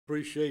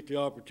appreciate the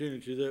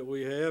opportunity that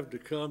we have to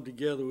come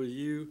together with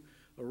you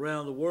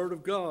around the Word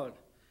of God.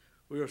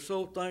 We are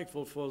so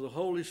thankful for the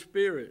Holy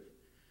Spirit,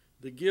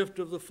 the gift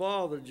of the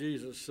Father,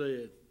 Jesus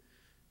said.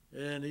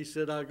 And he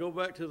said, I'll go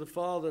back to the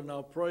Father and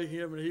I'll pray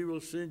him and he will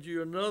send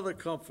you another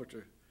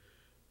comforter,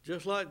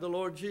 just like the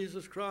Lord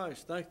Jesus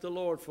Christ. Thank the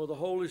Lord for the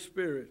Holy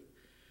Spirit.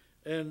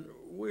 And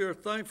we are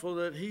thankful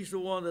that he's the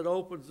one that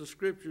opens the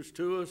Scriptures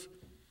to us,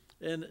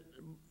 and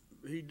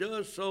he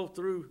does so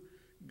through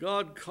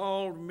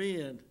God-called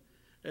men,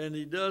 and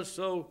he does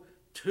so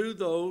to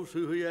those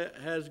who he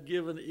has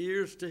given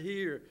ears to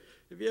hear.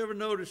 Have you ever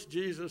noticed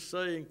Jesus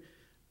saying,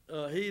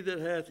 he that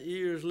hath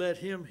ears, let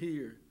him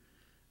hear?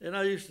 And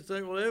I used to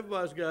think, well,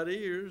 everybody's got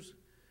ears,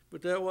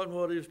 but that wasn't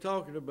what he was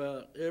talking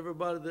about.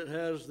 Everybody that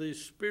has the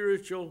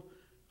spiritual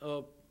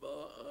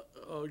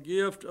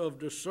gift of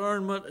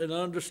discernment and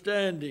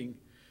understanding.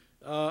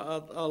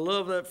 I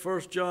love that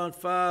 1 John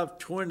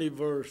 5:20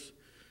 verse.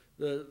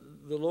 The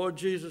Lord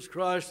Jesus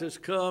Christ has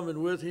come,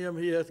 and with him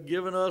he hath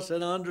given us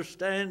an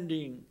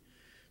understanding.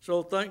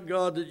 So thank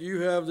God that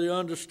you have the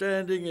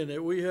understanding and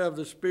that we have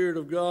the Spirit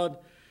of God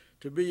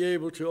to be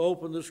able to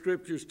open the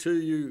Scriptures to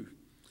you.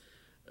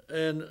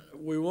 And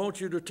we want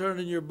you to turn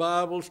in your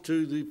Bibles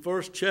to the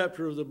first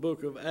chapter of the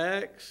book of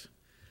Acts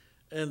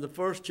and the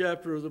first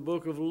chapter of the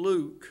book of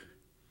Luke.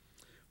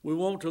 We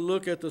want to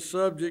look at the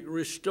subject,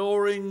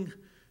 restoring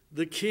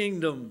the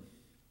kingdom.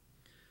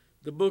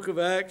 The book of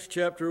Acts,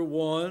 chapter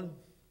 1,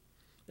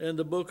 and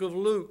the book of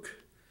Luke,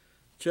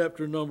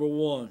 chapter number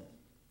 1.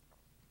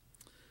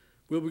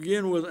 We'll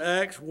begin with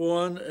Acts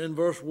 1 and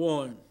verse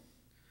 1.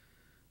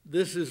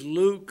 This is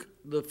Luke,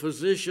 the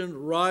physician,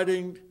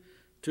 writing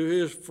to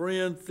his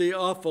friend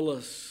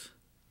Theophilus.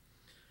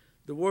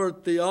 The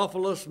word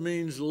Theophilus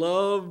means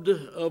loved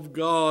of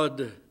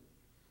God.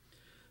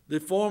 The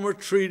former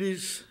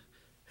treatise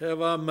have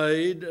I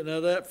made. Now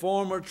that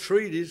former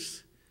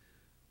treatise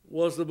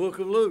was the book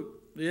of Luke,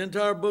 the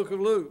entire book of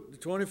Luke, the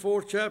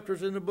 24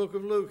 chapters in the book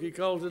of Luke. He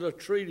calls it a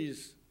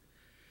treatise.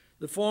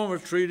 The former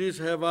treatise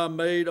have I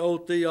made, O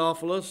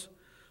Theophilus,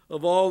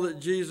 of all that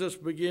Jesus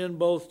began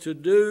both to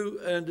do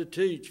and to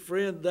teach.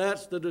 Friend,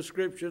 that's the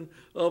description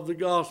of the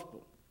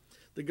gospel.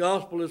 The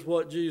gospel is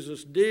what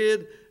Jesus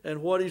did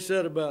and what he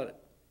said about it.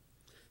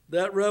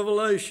 That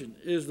revelation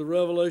is the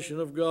revelation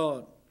of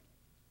God.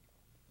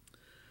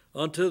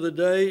 Until the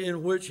day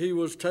in which he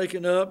was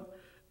taken up,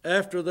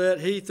 after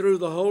that he through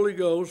the Holy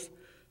Ghost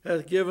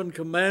hath given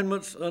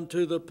commandments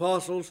unto the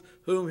apostles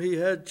whom he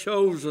had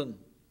chosen.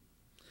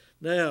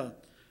 Now,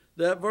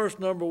 that verse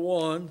number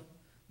 1,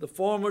 the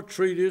former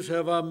treatise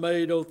have I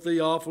made, O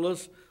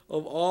Theophilus,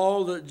 of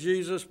all that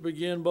Jesus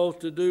began both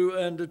to do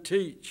and to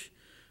teach.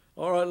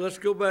 All right, let's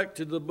go back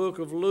to the book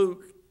of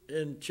Luke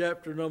in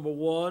chapter number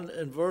 1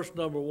 and verse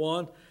number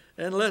 1,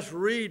 and let's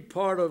read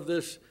part of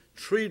this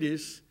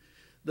treatise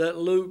that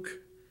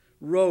Luke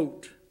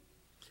wrote.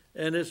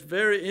 And it's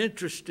very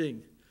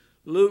interesting.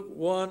 Luke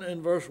 1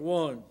 and verse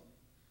 1.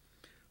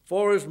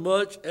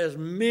 Forasmuch as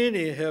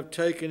many have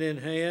taken in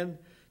hand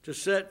to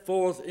set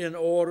forth in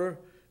order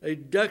a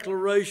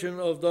declaration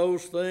of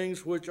those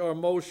things which are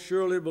most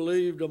surely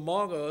believed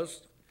among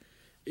us,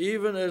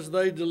 even as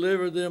they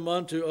delivered them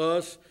unto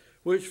us,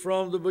 which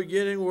from the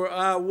beginning were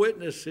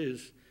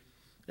eyewitnesses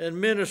and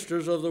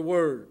ministers of the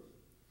word.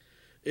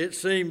 It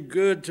seemed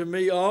good to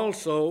me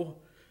also,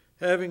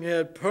 having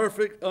had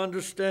perfect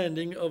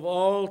understanding of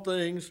all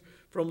things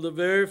from the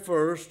very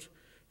first,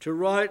 to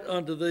write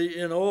unto thee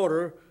in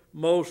order,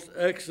 most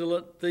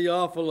excellent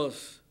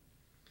Theophilus,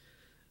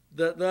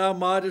 that thou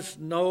mightest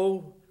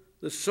know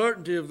the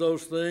certainty of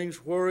those things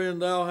wherein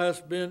thou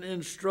hast been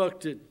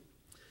instructed.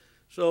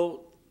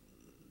 So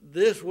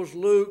this was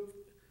Luke,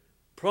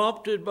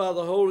 prompted by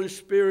the Holy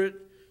Spirit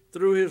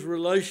through his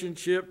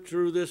relationship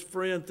through this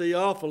friend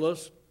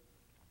Theophilus,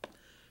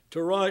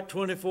 to write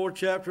 24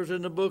 chapters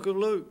in the book of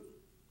Luke.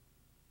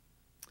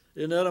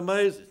 Isn't that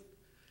amazing?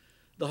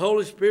 The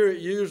Holy Spirit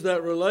used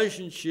that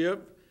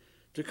relationship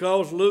to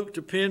cause Luke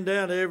to pin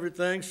down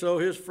everything so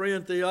his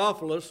friend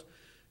Theophilus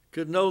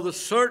could know the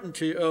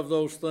certainty of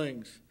those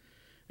things.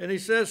 And he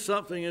says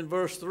something in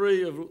verse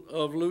 3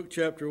 of Luke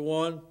chapter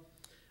 1.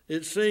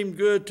 It seemed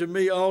good to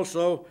me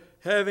also,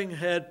 having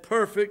had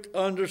perfect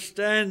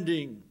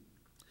understanding.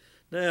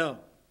 Now,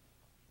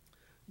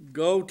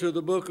 go to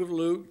the book of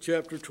Luke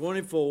chapter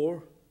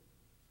 24,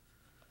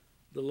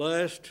 the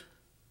last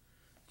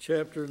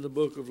chapter in the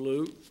book of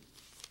Luke.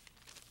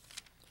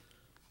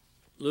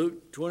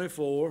 Luke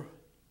 24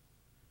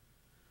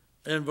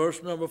 and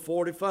verse number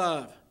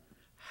 45.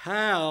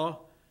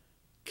 How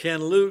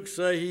can Luke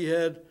say he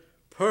had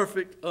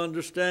perfect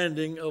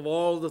understanding of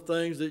all the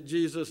things that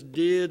Jesus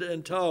did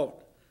and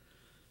taught?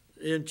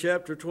 In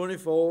chapter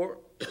 24,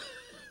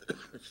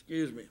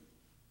 excuse me,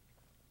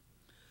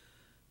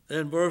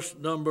 and verse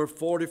number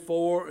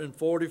 44 and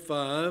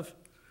 45,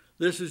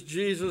 this is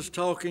Jesus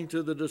talking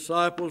to the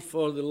disciples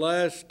for the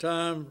last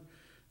time,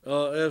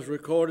 as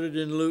recorded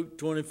in Luke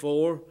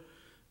 24,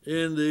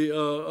 in the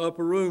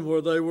upper room where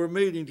they were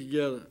meeting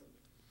together.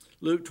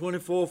 Luke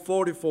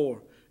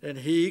 24:44, and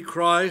he,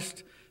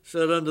 Christ,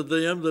 said unto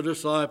them, the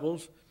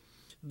disciples,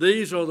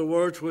 These are the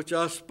words which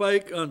I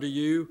spake unto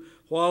you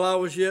while I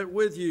was yet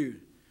with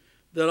you,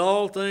 that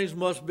all things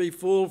must be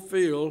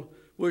fulfilled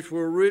which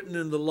were written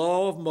in the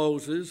law of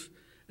Moses,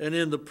 and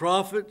in the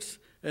prophets,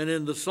 and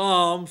in the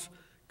Psalms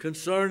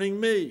concerning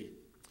me.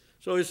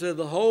 So he said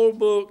the whole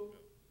book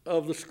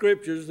of the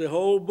Scriptures, the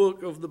whole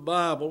book of the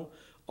Bible,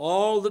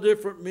 all the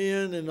different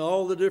men in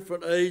all the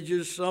different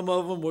ages, some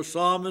of them were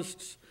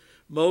psalmists.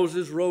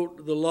 Moses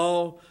wrote the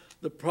law.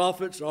 The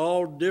prophets are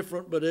all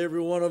different, but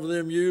every one of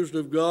them used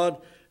of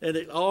God. And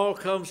it all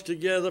comes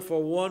together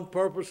for one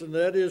purpose, and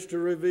that is to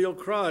reveal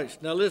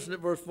Christ. Now listen at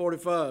verse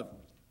 45.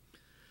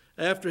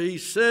 After he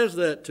says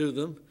that to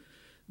them,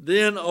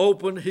 then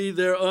opened he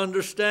their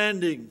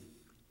understanding.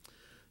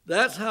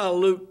 That's how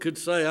Luke could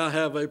say, I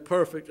have a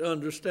perfect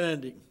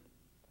understanding.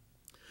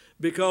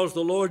 Because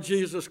the Lord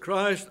Jesus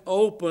Christ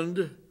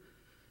opened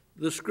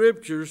the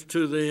Scriptures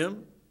to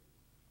them.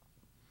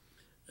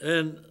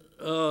 And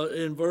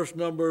in verse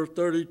number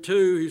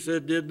 32, he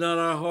said, Did not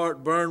our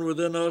heart burn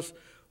within us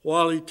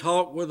while he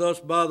talked with us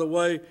by the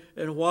way,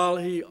 and while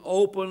he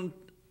opened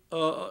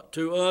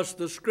to us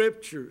the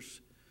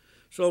Scriptures?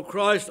 So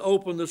Christ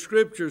opened the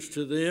Scriptures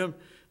to them.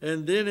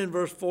 And then in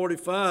verse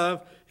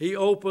 45, he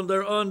opened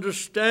their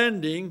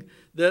understanding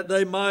that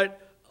they might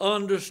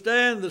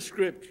understand the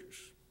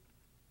Scriptures.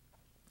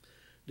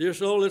 Dear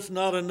soul, it's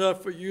not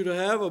enough for you to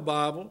have a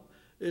Bible.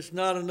 It's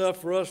not enough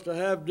for us to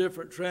have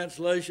different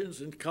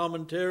translations and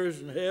commentaries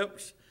and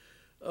helps.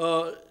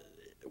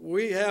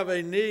 We have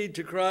a need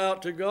to cry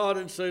out to God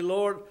and say,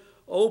 Lord,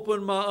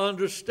 open my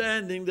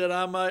understanding that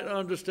I might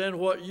understand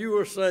what you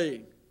are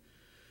saying.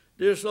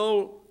 Dear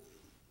soul,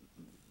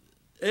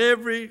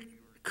 every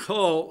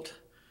cult,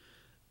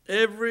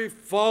 every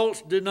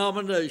false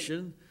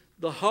denomination,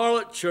 the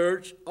harlot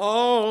church,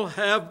 all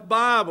have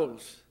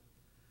Bibles.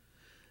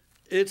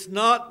 It's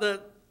not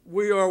that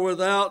we are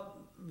without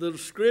the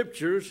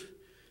Scriptures,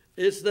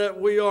 it's that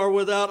we are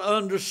without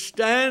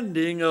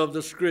understanding of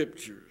the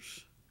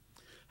Scriptures.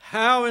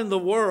 How in the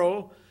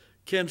world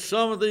can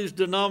some of these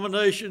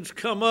denominations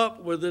come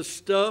up with this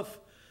stuff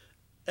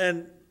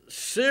and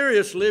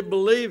seriously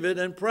believe it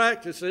and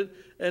practice it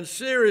and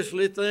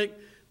seriously think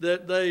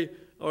that they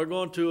are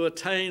going to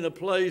attain a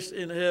place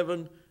in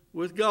heaven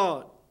with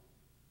God?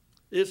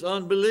 It's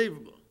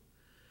unbelievable.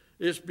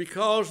 It's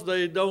because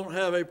they don't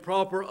have a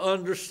proper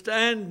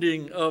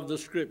understanding of the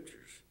Scriptures.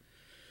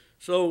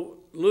 So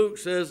Luke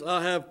says,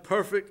 I have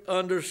perfect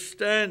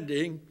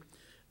understanding.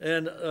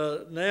 And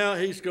now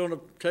he's going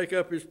to take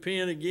up his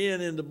pen again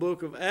in the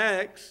book of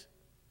Acts.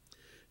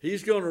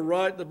 He's going to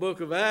write the book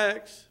of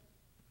Acts.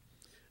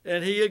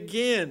 And he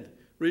again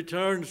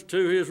returns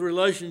to his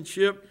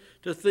relationship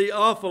to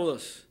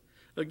Theophilus.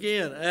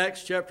 Again,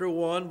 Acts chapter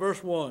 1,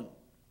 verse 1.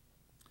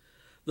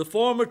 The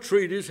former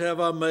treatise have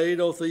I made,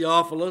 O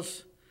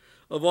Theophilus,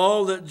 of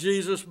all that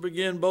Jesus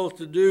began both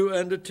to do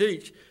and to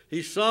teach.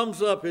 He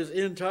sums up his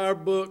entire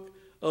book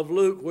of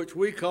Luke, which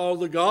we call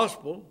the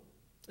gospel,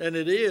 and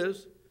it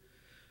is.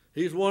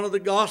 He's one of the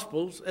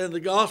gospels, and the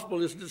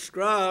gospel is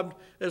described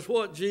as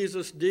what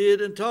Jesus did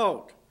and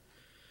taught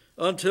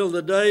until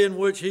the day in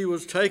which he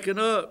was taken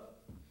up.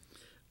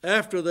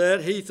 After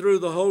that, he through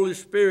the Holy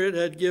Spirit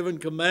had given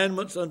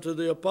commandments unto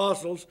the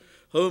apostles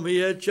whom he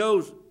had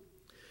chosen.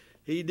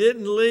 He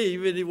didn't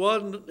leave, and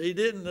he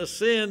didn't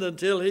ascend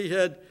until he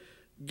had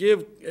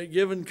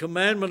given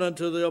commandment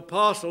unto the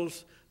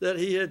apostles that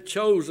he had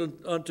chosen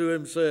unto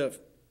himself.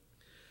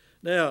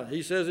 Now,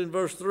 he says in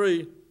verse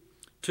 3,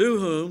 to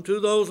whom, to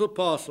those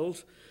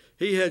apostles,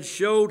 he had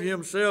showed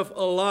himself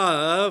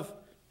alive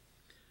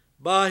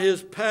by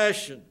his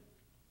passion.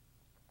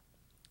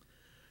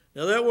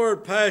 Now that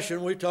word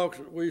passion,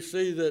 we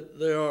see that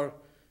there are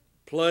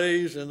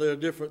plays and there are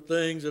different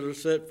things that are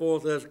set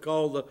forth as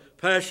called the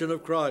Passion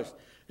of Christ.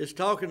 It's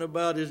talking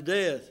about his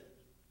death.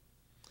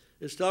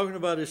 It's talking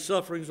about his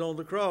sufferings on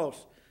the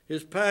cross,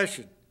 his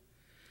passion.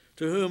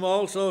 To whom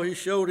also he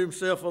showed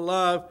himself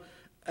alive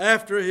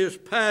after his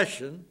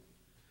passion,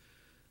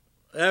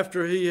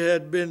 after he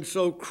had been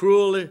so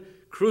cruelly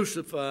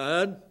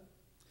crucified,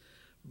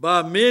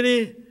 by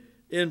many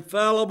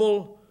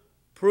infallible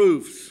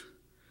proofs.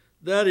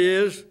 That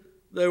is,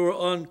 they were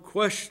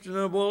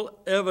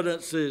unquestionable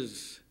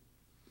evidences.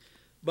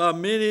 By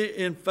many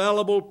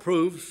infallible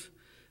proofs,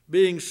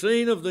 being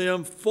seen of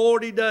them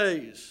 40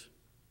 days.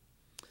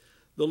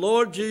 The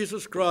Lord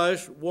Jesus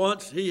Christ,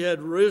 once he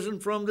had risen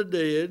from the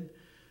dead,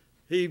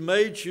 he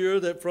made sure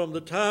that from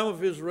the time of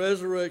his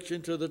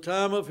resurrection to the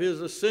time of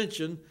his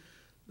ascension,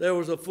 there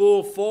was a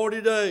full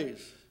 40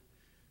 days.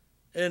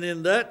 And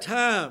in that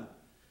time,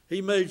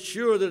 he made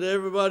sure that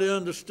everybody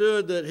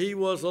understood that he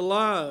was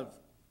alive.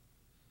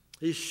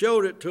 He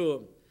showed it to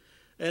them.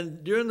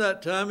 And during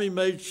that time, he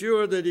made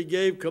sure that he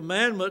gave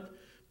commandment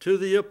to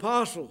the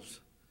apostles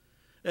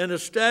and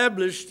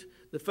established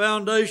the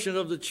foundation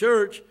of the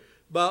church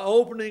by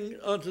opening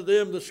unto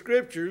them the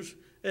Scriptures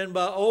and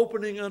by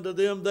opening unto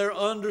them their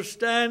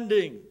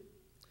understanding.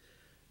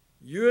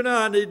 You and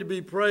I need to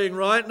be praying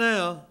right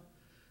now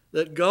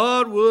that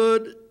God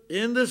would,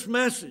 in this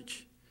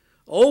message,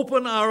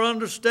 Open our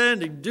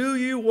understanding. Do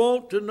you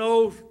want to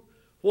know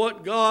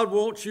what God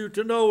wants you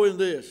to know in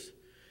this?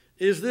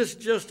 Is this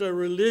just a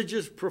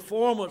religious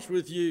performance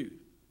with you?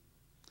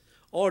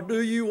 Or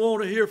do you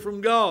want to hear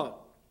from God?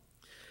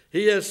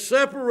 He has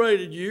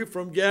separated you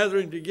from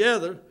gathering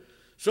together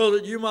so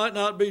that you might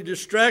not be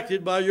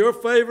distracted by your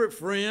favorite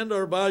friend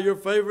or by your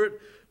favorite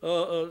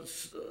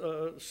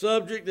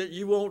subject that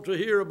you want to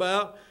hear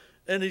about.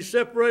 And he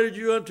separated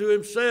you unto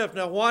himself.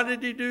 Now, why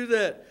did he do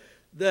that?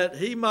 That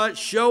he might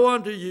show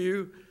unto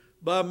you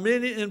by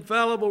many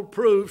infallible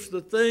proofs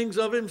the things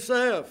of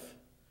himself.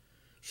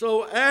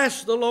 So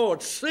ask the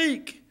Lord,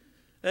 seek,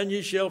 and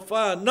ye shall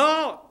find.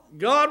 Knock,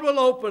 God will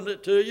open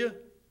it to you.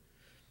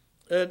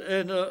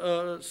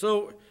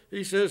 So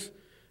he says,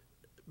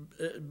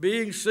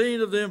 being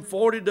seen of them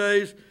 40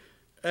 days,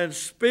 and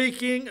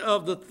speaking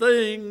of the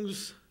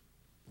things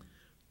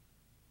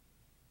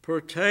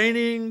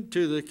pertaining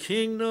to the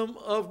kingdom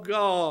of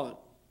God.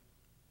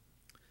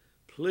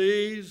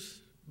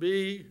 Please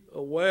be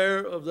aware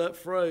of that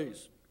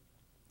phrase.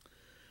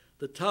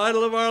 The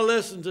title of our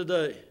lesson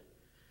today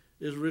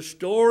is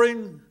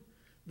Restoring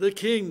the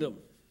Kingdom.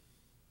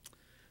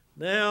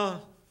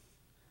 Now,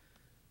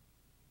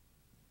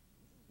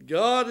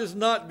 God is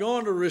not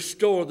going to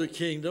restore the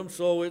kingdom,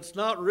 so it's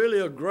not really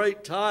a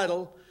great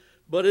title,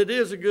 but it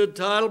is a good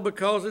title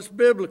because it's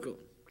biblical.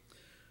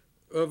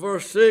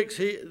 Verse 6,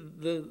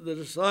 the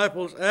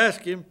disciples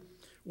ask him,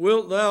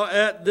 wilt thou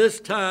at this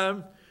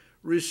time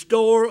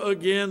restore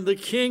again the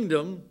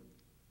kingdom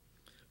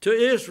to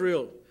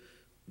Israel?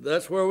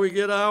 That's where we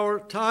get our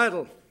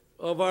title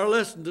of our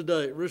lesson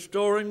today,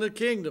 Restoring the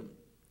Kingdom.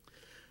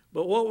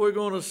 But what we're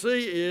going to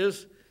see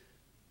is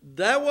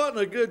that wasn't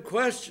a good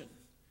question.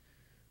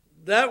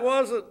 That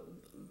wasn't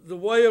the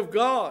way of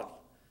God.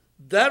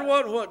 That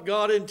wasn't what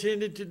God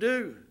intended to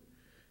do.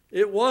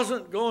 It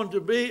wasn't going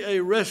to be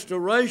a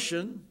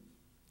restoration.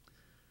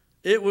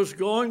 It was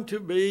going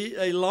to be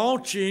a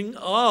launching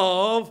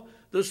of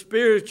the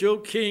spiritual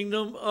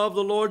kingdom of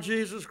the Lord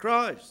Jesus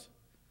Christ.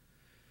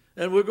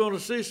 And we're going to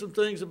see some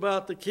things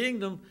about the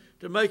kingdom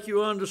to make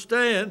you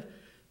understand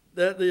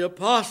that the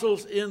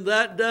apostles in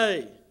that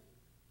day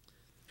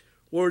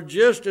were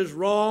just as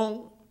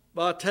wrong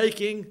by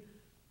taking,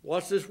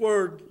 what's this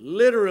word,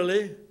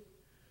 literally,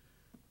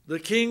 the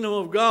kingdom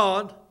of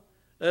God,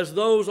 as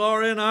those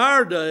are in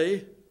our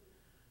day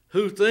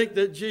who think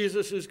that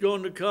Jesus is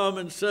going to come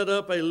and set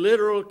up a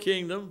literal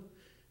kingdom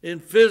in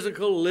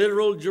physical,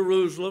 literal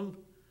Jerusalem,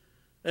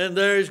 and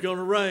there he's going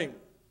to reign.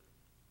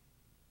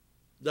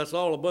 That's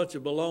all a bunch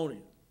of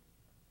baloney.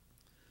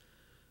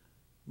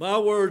 My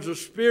words are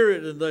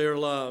spirit and they are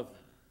life.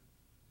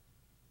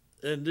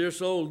 And dear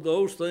soul,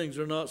 those things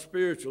are not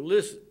spiritual.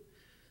 Listen,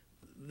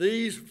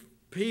 these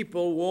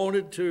people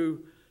wanted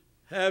to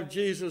have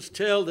Jesus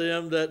tell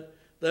them that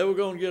they were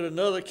going to get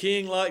another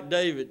king like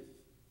David.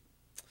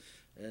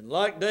 And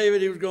like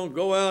David, he was going to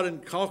go out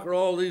and conquer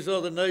all these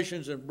other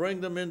nations and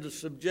bring them into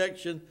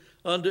subjection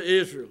unto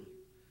Israel.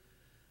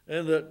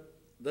 And that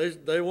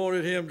they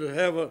wanted him to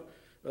have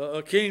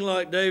a king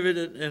like David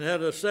and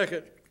had a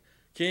second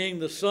king,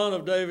 the son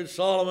of David,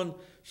 Solomon,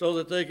 so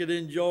that they could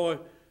enjoy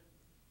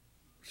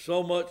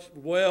so much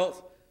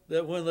wealth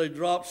that when they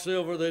dropped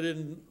silver, they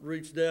didn't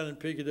reach down and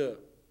pick it up.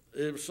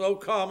 It was so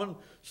common,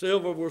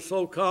 silver was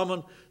so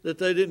common that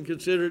they didn't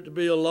consider it to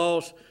be a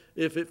loss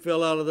if it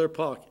fell out of their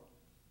pocket.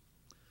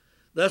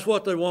 That's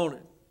what they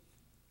wanted.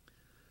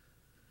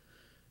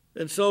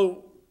 And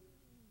so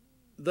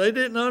they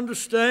didn't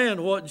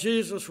understand what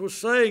Jesus was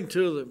saying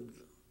to them.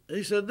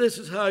 He said, this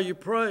is how you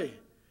pray.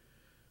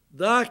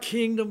 Thy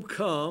kingdom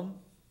come,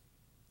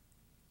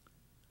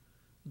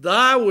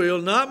 thy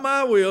will, not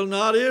my will,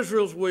 not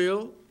Israel's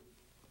will,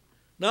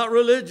 not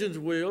religion's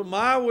will,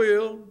 my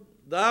will,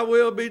 thy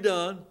will be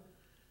done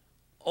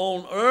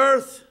on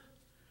earth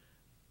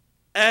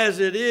as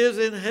it is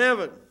in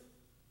heaven.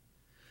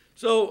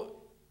 So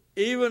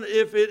even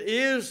if it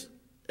is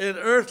an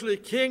earthly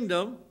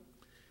kingdom,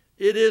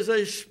 it is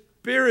a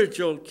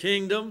spiritual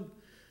kingdom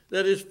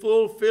that is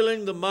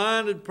fulfilling the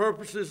mind and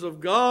purposes of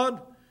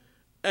God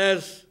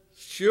as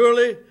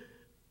surely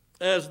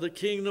as the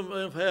kingdom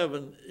of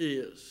heaven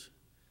is.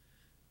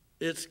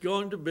 It's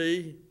going to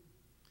be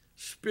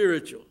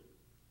spiritual.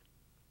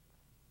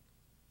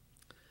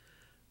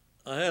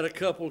 I had a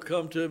couple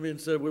come to me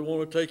and said, we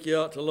want to take you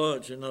out to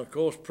lunch. And of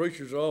course,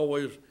 preachers are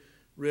always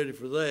ready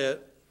for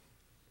that.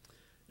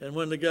 And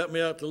when they got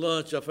me out to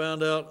lunch, I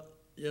found out,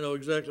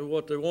 exactly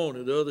what they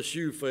wanted. The other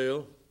shoe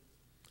fell.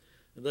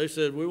 And they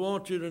said, we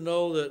want you to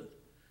know that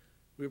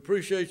we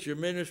appreciate your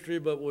ministry,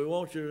 but we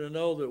want you to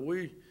know that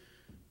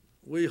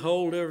we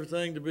hold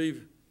everything to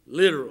be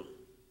literal.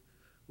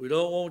 We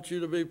don't want you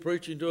to be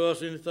preaching to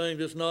us anything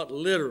that's not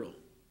literal.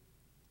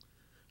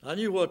 I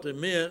knew what they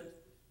meant.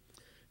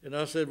 And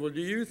I said, well,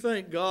 do you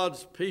think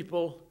God's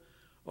people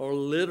are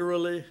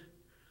literally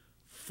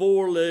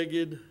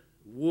four-legged,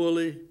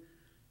 woolly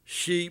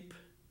sheep?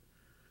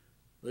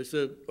 They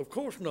said, of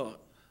course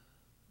not.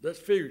 That's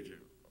figurative.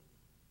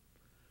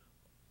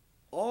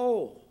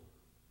 Oh,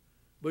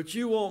 but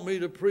you want me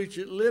to preach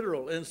it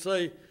literal and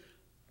say,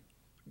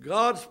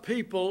 God's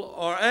people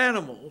are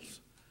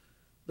animals.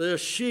 They're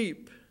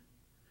sheep.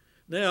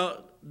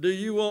 Now, do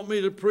you want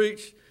me to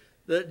preach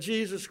that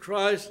Jesus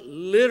Christ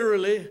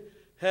literally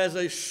has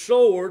a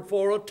sword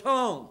for a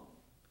tongue?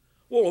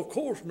 Well, of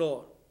course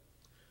not.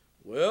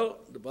 Well,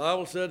 the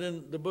Bible said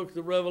in the book of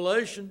the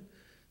Revelation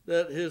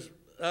that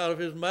out of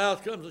his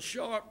mouth comes a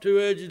sharp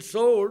two-edged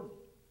sword.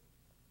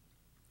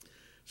 It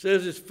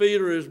says his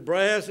feet are as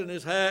brass and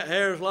his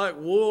hair is like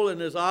wool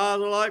and his eyes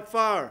are like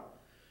fire.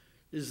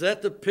 Is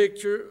that the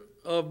picture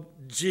of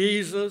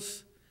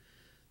Jesus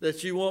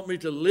that you want me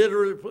to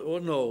literally put?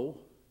 Well, no.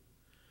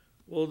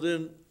 Well,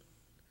 then,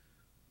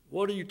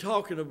 what are you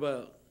talking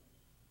about?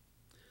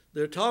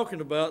 They're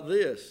talking about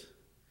this.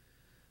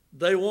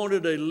 They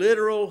wanted a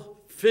literal,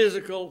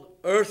 physical,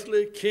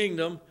 earthly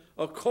kingdom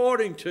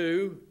according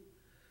to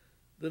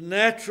the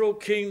natural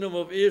kingdom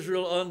of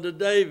Israel under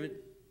David.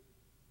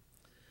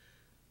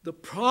 The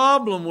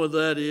problem with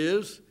that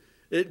is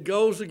it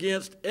goes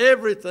against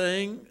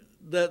everything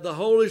that the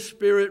Holy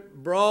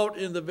Spirit brought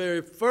in the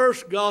very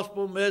first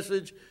gospel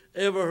message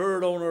ever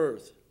heard on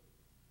earth.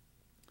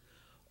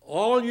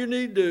 All you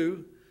need to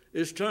do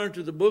is turn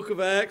to the book of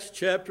Acts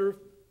chapter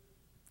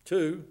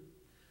 2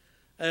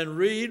 and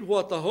read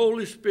what the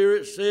Holy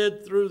Spirit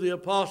said through the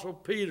Apostle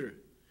Peter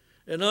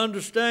and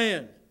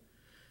understand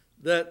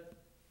that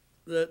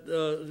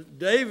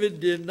David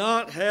did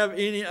not have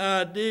any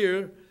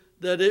idea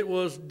that it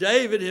was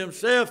David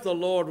himself the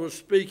Lord was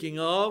speaking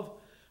of,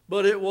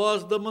 but it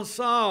was the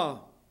Messiah.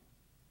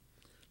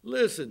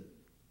 Listen,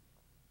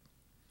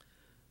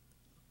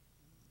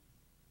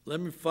 let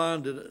me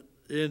find it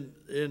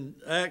in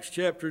Acts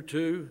chapter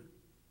 2.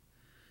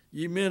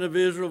 Ye men of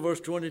Israel, verse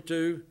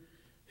 22,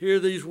 hear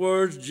these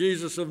words,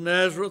 Jesus of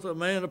Nazareth, a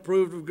man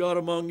approved of God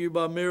among you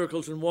by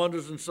miracles and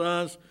wonders and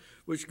signs,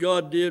 which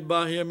God did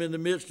by him in the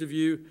midst of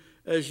you,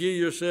 as ye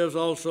yourselves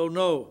also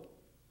know.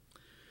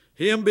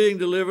 Him being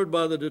delivered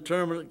by the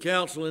determinate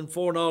counsel and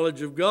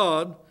foreknowledge of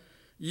God,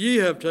 ye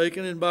have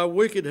taken and by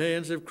wicked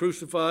hands have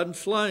crucified and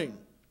slain,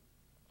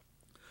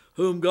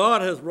 whom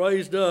God hath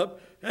raised up,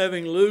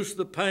 having loosed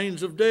the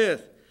pains of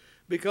death,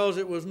 because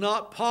it was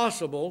not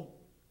possible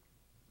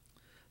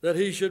that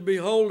he should be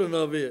holden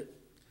of it.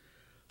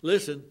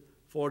 Listen,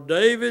 for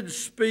David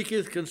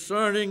speaketh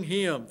concerning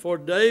him, for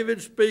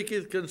David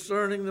speaketh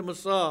concerning the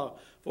Messiah,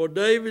 for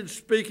David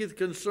speaketh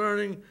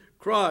concerning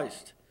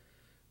Christ.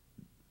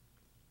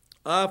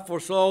 I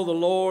foresaw the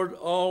Lord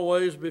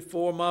always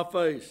before my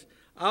face.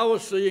 I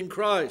was seeing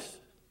Christ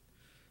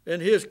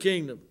and his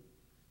kingdom,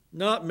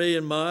 not me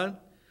and mine,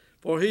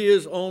 for he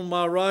is on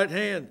my right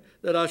hand,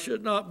 that I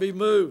should not be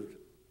moved.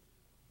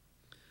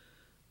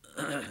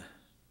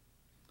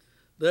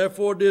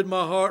 Therefore did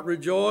my heart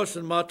rejoice,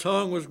 and my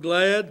tongue was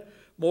glad.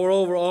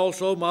 Moreover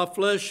also my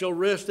flesh shall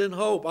rest in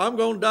hope. I'm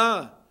going to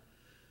die,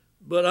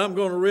 but I'm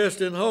going to rest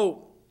in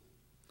hope,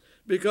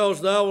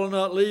 because thou wilt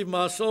not leave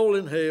my soul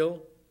in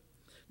hell,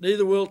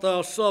 neither wilt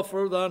thou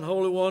suffer thine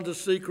Holy One to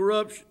see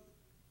corruption.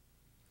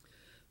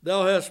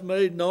 Thou hast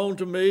made known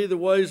to me the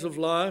ways of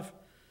life.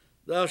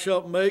 Thou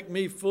shalt make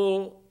me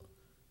full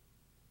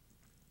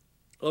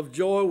of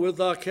joy with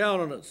thy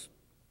countenance.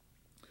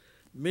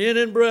 Men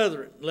and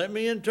brethren, let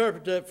me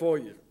interpret that for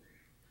you.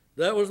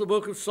 That was the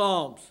book of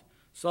Psalms,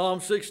 Psalm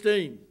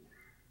 16.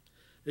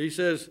 He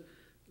says,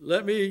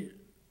 men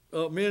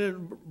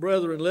and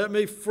brethren, let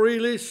me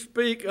freely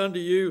speak unto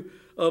you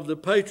of the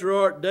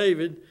patriarch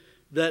David,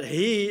 that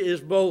he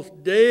is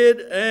both dead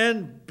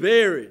and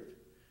buried.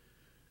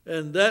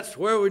 And that's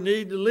where we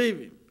need to leave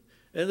him.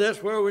 And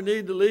that's where we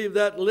need to leave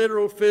that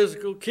literal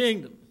physical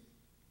kingdom.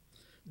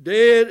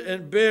 Dead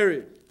and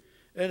buried.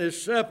 And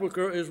his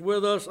sepulcher is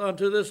with us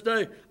unto this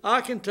day. I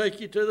can take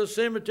you to the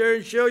cemetery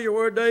and show you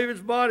where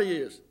David's body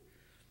is.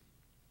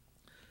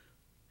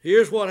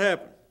 Here's what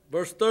happened.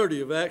 Verse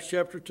 30 of Acts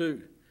chapter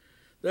 2.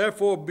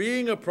 Therefore,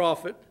 being a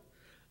prophet,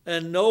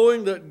 and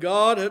knowing that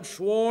God had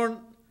sworn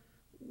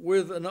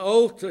with an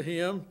oath to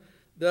him,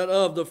 that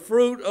of the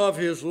fruit of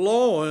his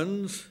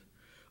loins,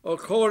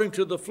 according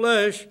to the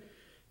flesh,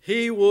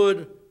 he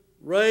would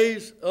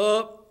raise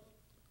up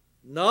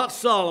not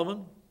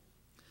Solomon,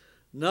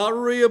 not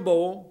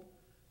Rehoboam,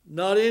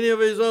 not any of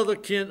his other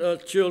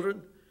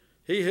children.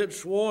 He had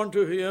sworn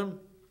to him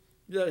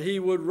that he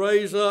would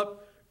raise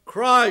up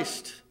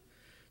Christ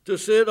to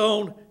sit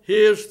on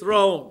his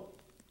throne.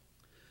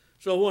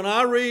 So when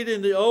I read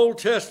in the Old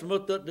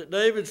Testament that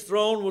David's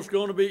throne was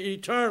going to be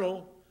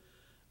eternal,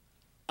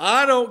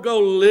 I don't go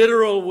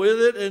literal with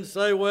it and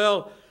say,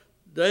 well,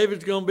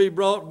 David's going to be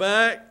brought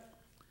back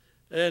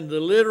and the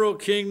literal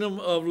kingdom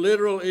of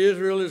literal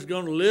Israel is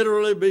going to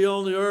literally be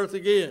on the earth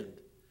again.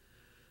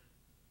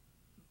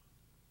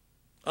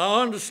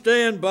 I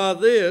understand by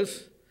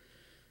this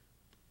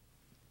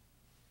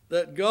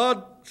that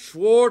God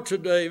swore to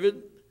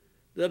David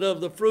that of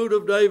the fruit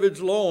of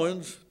David's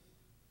loins,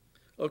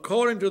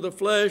 according to the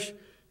flesh,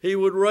 he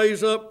would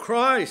raise up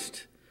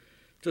Christ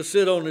to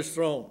sit on his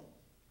throne.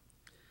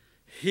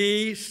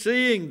 He,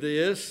 seeing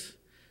this,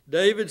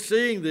 David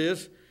seeing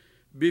this,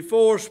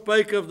 before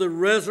spake of the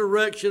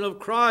resurrection of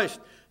Christ.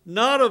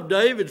 not of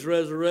David's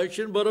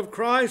resurrection, but of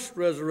Christ's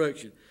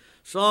resurrection.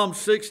 Psalm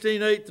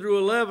 16, 8 through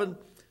 11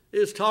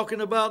 is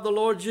talking about the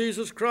Lord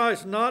Jesus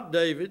Christ, not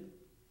David.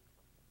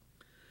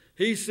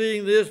 He,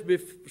 seeing this,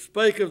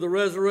 spake of the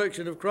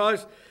resurrection of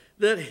Christ,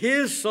 that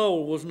his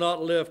soul was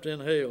not left in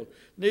hell,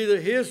 neither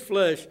his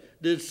flesh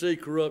did see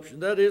corruption.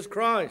 That is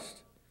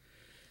Christ.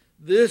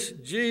 This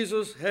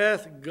Jesus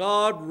hath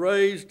God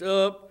raised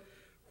up,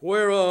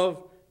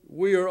 whereof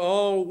we are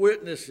all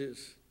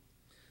witnesses.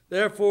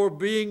 Therefore,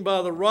 being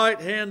by the right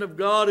hand of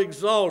God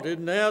exalted,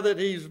 now that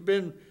he's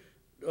been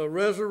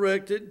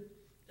resurrected,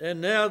 and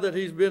now that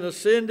he's been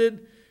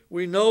ascended,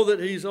 we know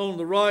that he's on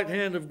the right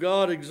hand of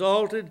God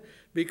exalted,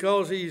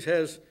 because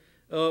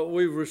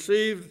we've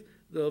received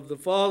of the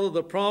Father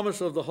the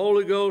promise of the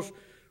Holy Ghost,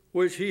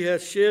 which he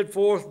hath shed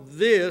forth,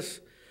 this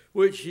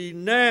which ye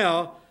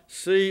now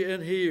see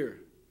and hear.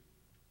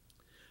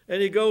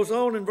 And he goes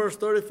on in verse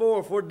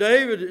 34, for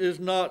David is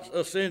not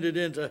ascended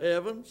into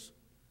heavens.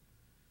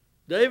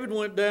 David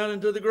went down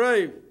into the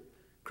grave.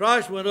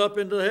 Christ went up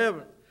into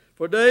heaven.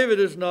 For David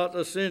is not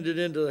ascended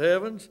into the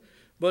heavens,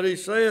 but he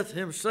saith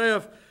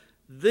himself,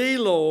 the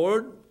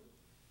Lord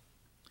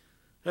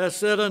hath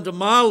said unto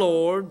my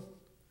Lord,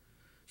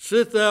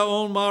 sit thou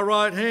on my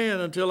right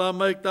hand until I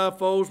make thy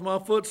foes my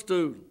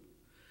footstool.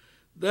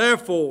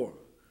 Therefore,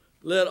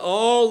 let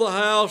all the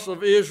house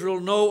of Israel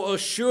know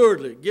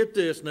assuredly, get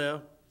this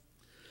now,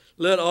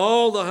 let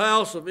all the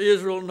house of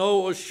Israel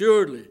know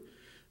assuredly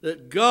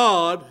that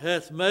God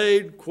hath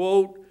made,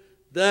 quote,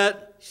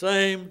 that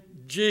same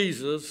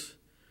Jesus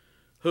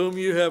whom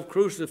you have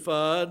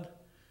crucified,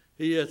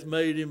 he hath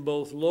made him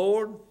both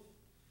Lord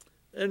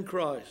and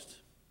Christ.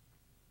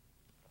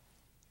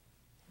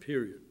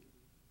 Period.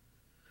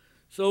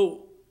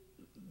 So,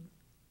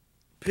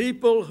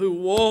 people who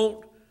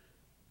want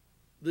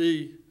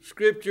the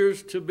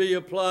scriptures to be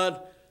applied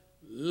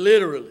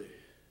literally,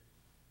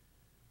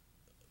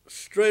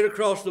 straight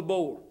across the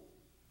board,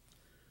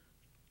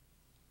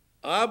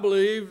 I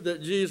believe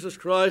that Jesus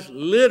Christ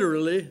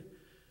literally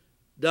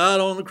died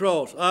on the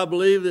cross. I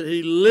believe that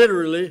he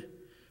literally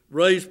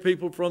raised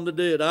people from the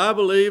dead. I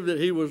believe that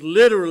he was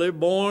literally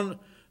born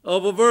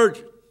of a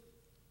virgin.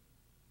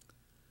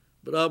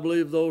 But I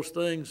believe those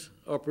things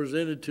are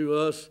presented to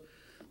us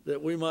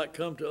that we might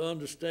come to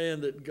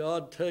understand that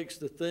God takes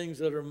the things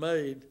that are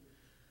made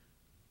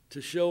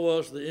to show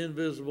us the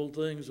invisible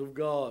things of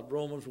God.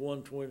 Romans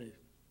 1:20.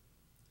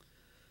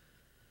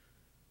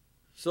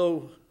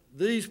 So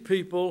these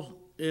people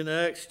in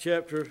Acts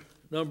chapter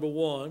number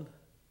 1,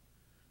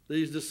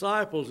 these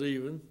disciples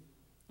even,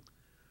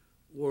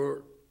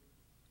 were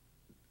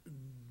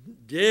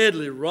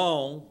deadly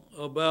wrong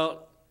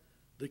about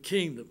the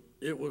kingdom.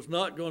 It was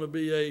not going to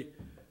be a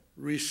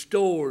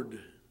restored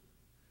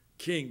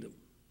kingdom.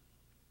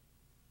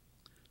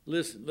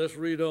 Listen, let's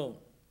read on.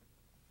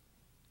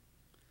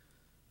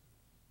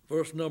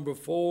 Verse number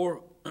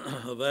 4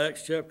 of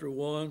Acts chapter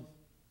 1.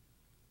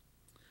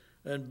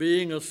 And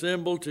being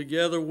assembled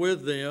together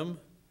with them,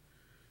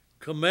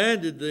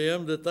 commanded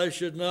them that they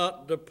should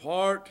not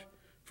depart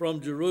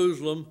from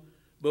Jerusalem,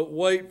 but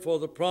wait for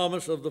the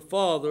promise of the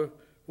Father,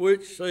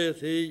 which,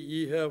 saith he,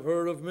 ye have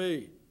heard of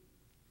me.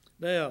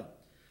 Now,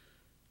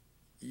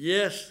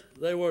 yes,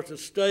 they were to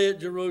stay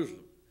at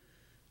Jerusalem.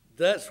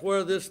 That's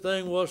where this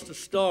thing was to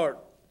start.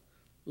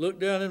 Look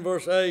down in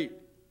verse 8.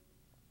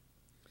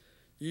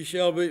 Ye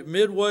shall be,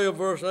 midway of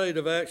verse 8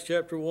 of Acts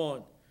chapter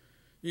 1.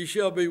 Ye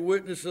shall be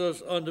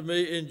witnesses unto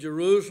me in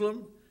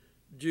Jerusalem,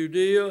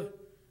 Judea,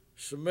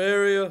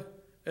 Samaria,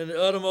 and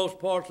the uttermost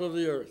parts of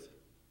the earth.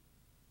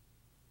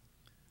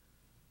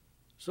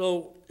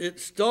 So it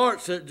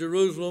starts at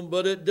Jerusalem,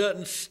 but it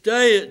doesn't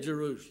stay at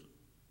Jerusalem.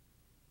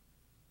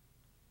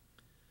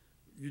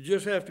 You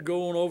just have to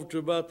go on over to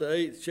about the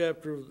 8th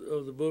chapter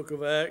of the book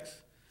of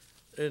Acts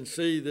and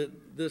see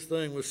that this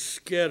thing was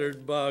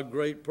scattered by a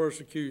great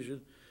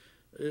persecution.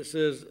 It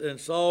says, and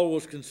Saul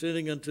was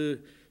consenting unto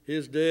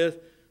his death.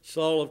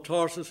 Saul of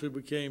Tarsus, who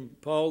became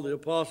Paul the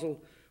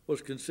apostle,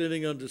 was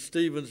consenting unto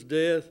Stephen's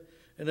death.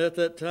 And at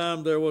that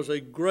time there was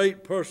a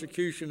great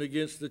persecution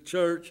against the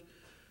church,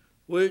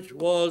 which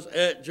was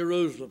at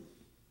Jerusalem.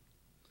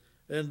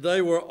 And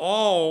they were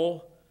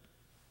all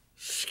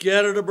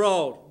scattered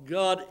abroad.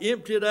 God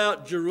emptied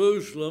out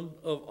Jerusalem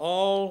of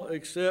all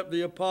except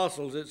the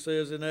apostles, it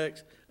says in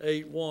Acts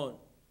 8:1.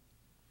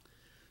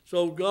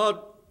 So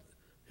God,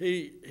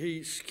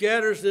 he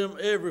scatters them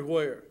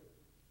everywhere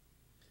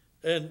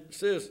and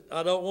says,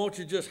 I don't want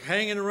you just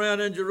hanging around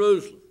in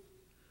Jerusalem.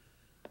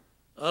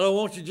 I don't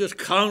want you just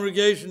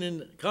congregating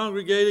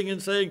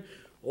and saying,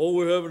 oh,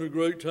 we're having a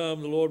great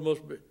time, the Lord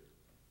must be.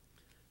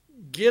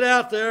 Get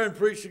out there and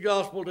preach the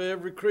gospel to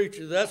every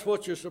creature. That's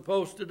what you're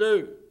supposed to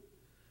do.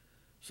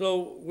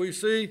 So we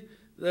see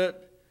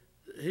that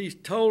he's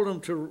told them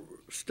to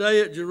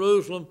stay at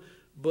Jerusalem,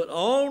 but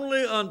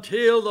only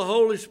until the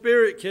Holy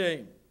Spirit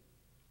came.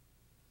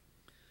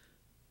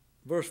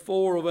 Verse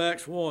 4 of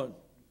Acts 1.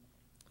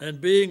 And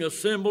being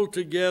assembled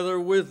together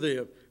with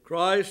them.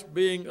 Christ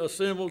being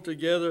assembled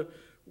together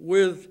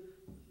with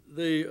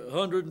the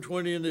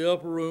 120 in the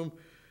upper room,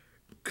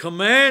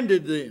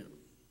 commanded them.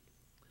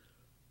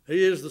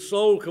 He is the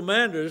sole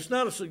commander. It's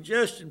not a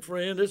suggestion,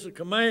 friend, it's a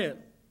command.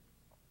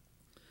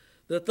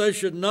 That they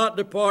should not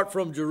depart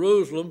from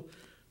Jerusalem,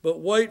 but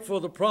wait for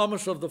the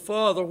promise of the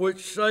Father,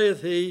 which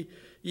saith he,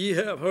 Ye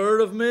have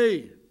heard of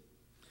me.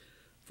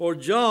 For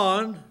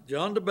John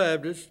the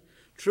Baptist,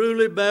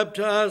 truly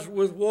baptized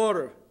with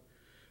water,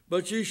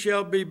 but ye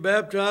shall be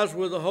baptized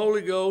with the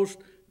Holy Ghost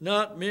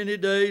not many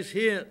days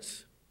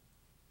hence.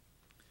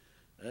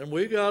 And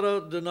we got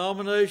a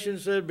denomination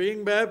that said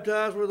being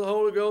baptized with the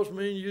Holy Ghost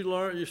means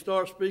you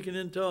start speaking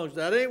in tongues.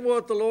 That ain't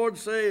what the Lord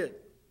said.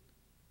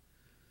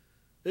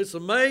 It's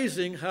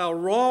amazing how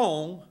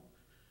wrong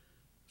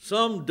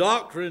some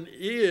doctrine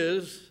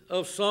is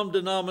of some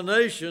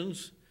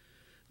denominations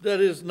that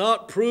is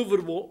not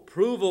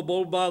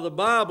provable by the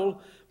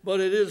Bible, but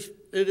it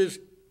is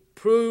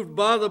proved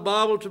by the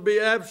Bible to be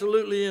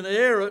absolutely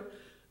inerrant,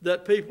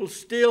 that people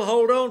still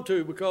hold on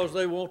to because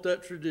they want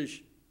that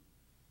tradition.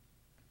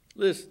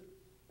 Listen.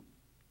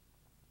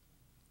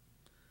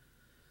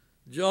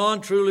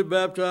 John truly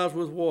baptized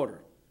with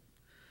water,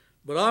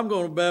 but I'm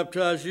going to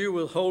baptize you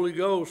with Holy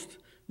Ghost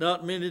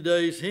not many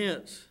days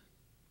hence.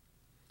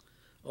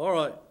 All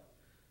right.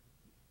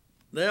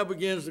 Now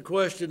begins the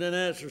question and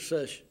answer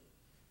session.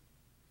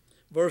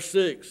 Verse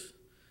 6,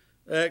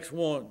 Acts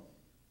 1.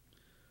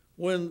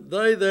 When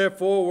they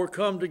therefore were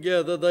come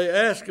together, they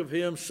asked of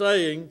him,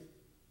 saying,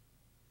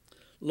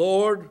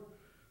 Lord,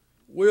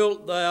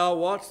 wilt thou,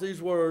 watch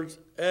these words,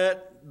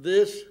 at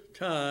this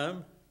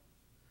time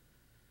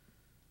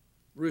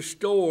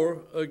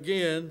restore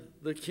again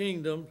the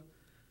kingdom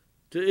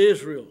to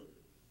Israel?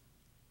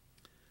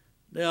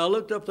 Now, I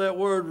looked up that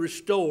word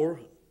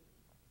restore,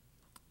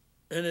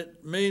 and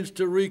it means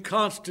to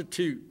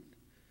reconstitute.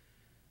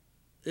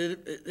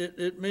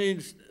 It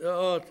means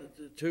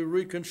to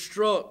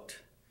reconstruct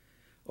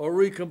or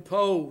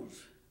recompose.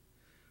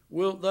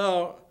 Wilt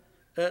thou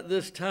at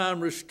this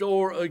time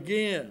restore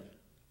again?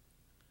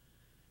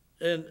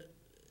 And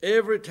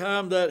every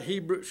time that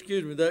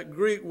that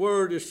Greek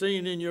word is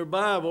seen in your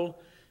Bible,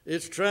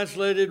 it's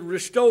translated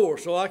restore.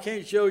 So I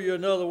can't show you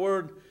another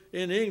word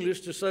in English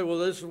to say, well,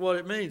 this is what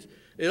it means.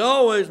 It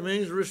always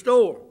means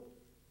restore.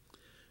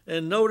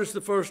 And notice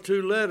the first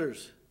two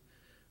letters,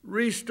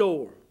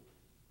 restore.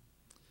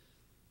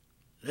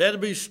 It had to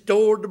be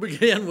stored to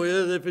begin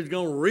with if he's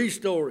going to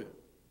restore it.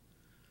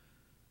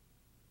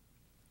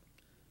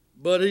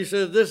 But he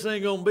said, this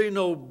ain't going to be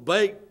no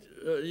baked,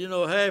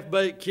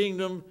 half-baked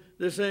kingdom.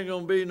 This ain't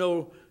going to be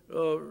no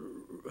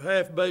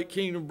half-baked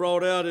kingdom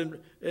brought out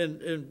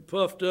and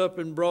puffed up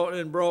and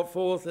brought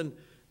forth and,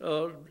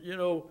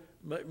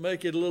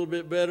 make it a little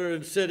bit better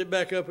and set it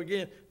back up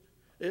again.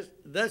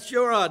 That's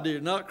your idea,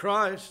 not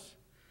Christ.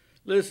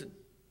 Listen,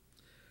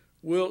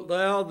 wilt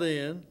thou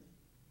then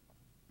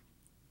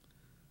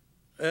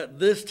at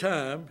this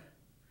time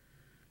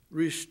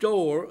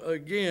restore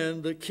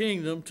again the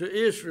kingdom to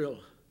Israel?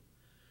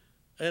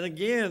 And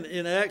again,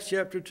 in Acts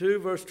chapter 2,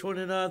 verse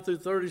 29 through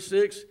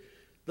 36,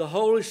 the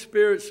Holy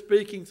Spirit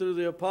speaking through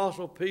the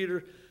Apostle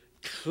Peter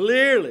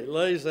clearly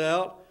lays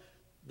out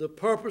the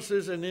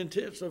purposes and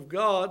intents of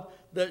God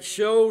that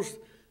shows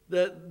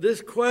that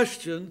this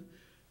question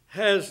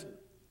has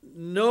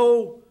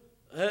no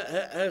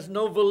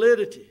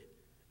validity.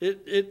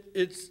 It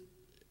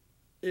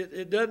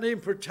doesn't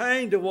even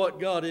pertain to what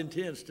God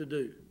intends to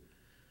do,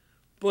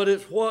 but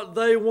it's what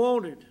they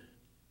wanted.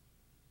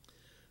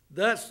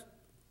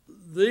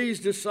 These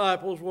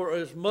disciples were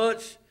as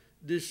much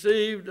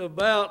deceived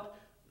about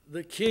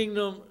the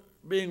kingdom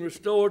being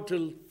restored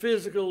to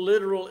physical,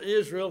 literal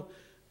Israel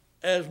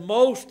as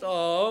most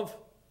of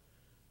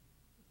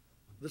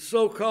the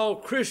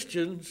so-called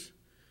Christians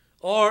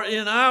are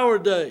in our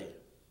day.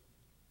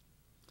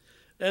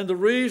 And the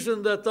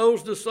reason that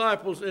those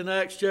disciples in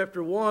Acts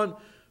chapter 1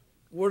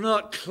 were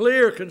not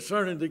clear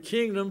concerning the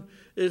kingdom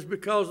is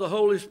because the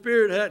Holy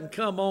Spirit hadn't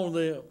come on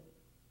them.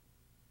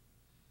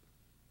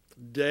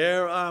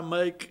 Dare I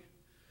make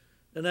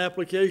an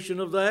application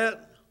of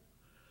that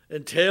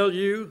and tell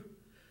you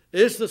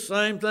it's the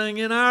same thing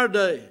in our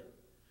day.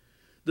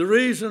 The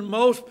reason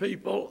most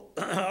people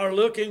are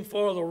looking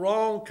for the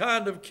wrong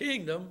kind of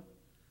kingdom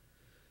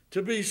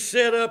to be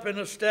set up and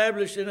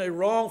established in a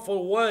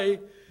wrongful way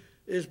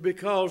is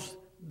because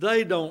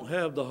they don't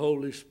have the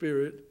Holy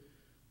Spirit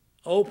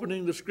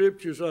opening the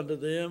Scriptures unto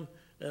them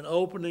and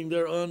opening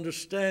their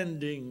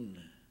understanding.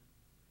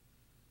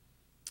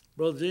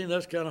 Brother Gene,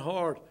 that's kind of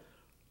hard,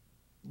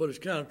 but it's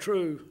kind of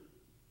true.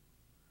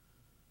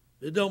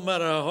 It don't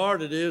matter how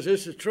hard it is.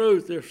 It's the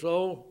truth, dear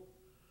soul.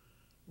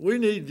 We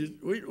need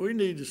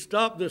to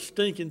stop this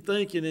stinking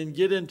thinking and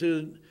get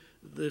into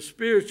the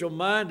spiritual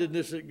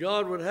mindedness that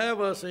God would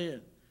have us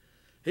in.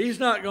 He's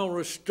not going to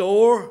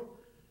restore,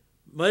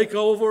 make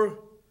over,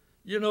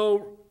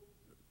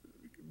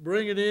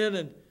 bring it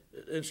in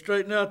and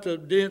straighten out the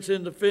dents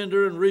in the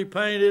fender and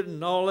repaint it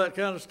and all that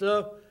kind of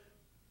stuff.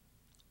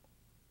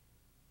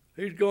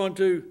 He's going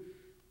to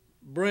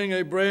bring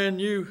a brand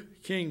new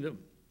kingdom.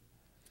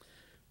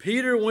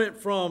 Peter went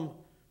from,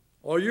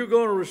 are you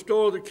going to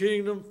restore the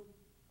kingdom?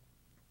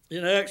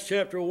 in Acts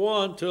chapter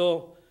 1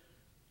 till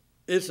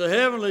it's a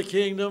heavenly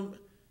kingdom.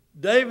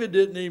 David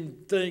didn't even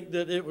think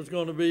that it was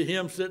going to be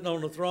him sitting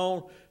on the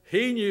throne.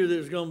 He knew that it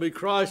was going to be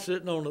Christ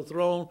sitting on the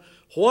throne.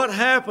 What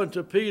happened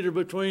to Peter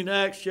between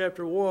Acts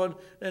chapter 1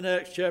 and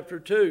Acts chapter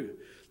 2?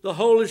 The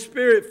Holy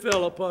Spirit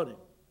fell upon him.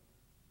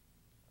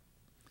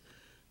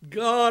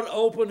 God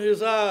opened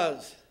his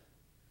eyes.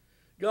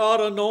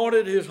 God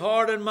anointed his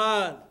heart and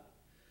mind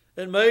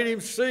and made him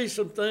see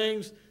some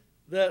things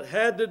that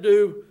had to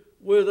do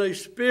with a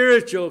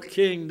spiritual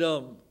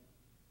kingdom.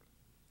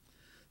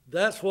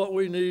 That's what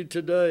we need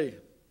today.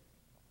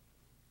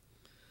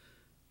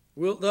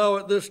 Wilt thou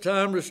at this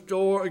time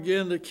restore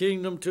again the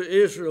kingdom to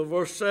Israel?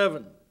 Verse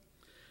 7.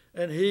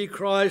 And he,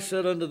 Christ,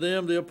 said unto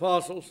them, the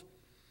apostles,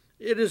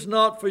 it is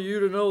not for you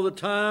to know the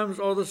times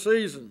or the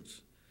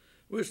seasons,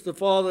 which the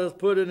Father hath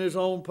put in his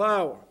own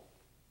power.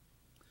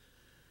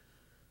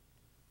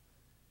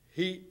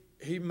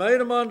 He made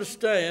them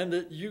understand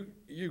that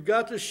you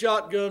got the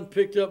shotgun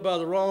picked up by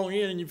the wrong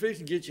end and you're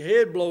fixing to get your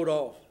head blowed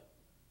off.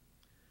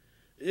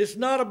 It's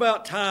not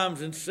about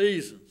times and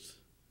seasons.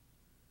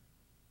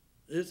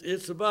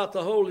 It's about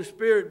the Holy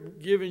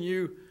Spirit giving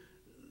you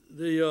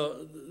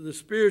the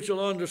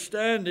spiritual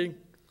understanding.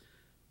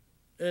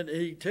 And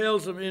he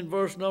tells them in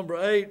verse number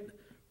 8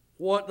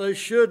 what they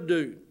should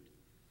do.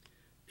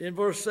 In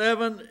verse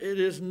 7, it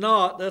is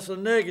not, that's a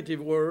negative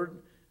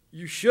word.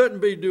 You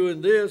shouldn't be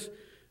doing this.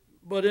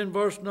 But in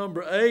verse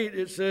number 8,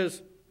 it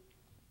says,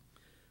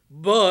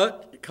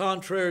 but,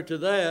 contrary to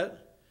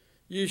that,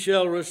 ye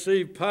shall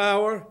receive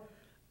power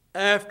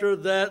after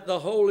that the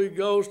Holy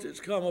Ghost is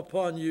come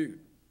upon you.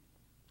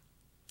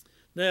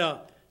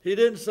 Now, he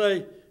didn't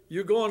say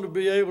you're going to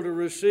be able to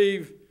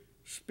receive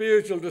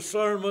spiritual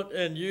discernment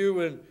and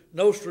you and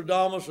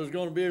Nostradamus is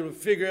going to be able to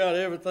figure out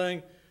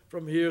everything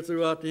from here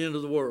throughout the end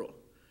of the world.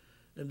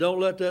 And don't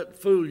let that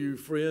fool you,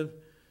 friend.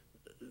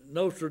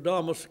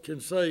 Nostradamus can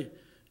say,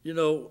 you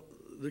know,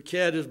 the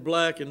cat is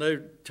black, and they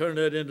turn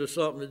that into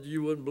something that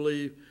you wouldn't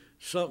believe,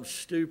 something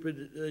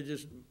stupid. They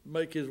just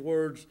make his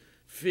words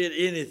fit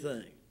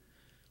anything.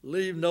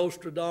 Leave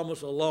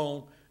Nostradamus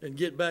alone and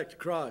get back to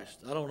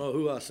Christ. I don't know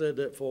who I said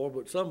that for,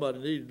 but somebody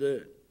needed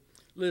that.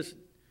 Listen,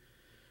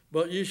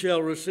 but ye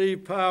shall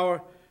receive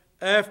power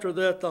after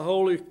that the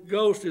Holy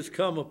Ghost is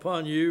come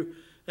upon you.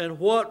 And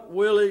what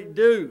will he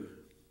do?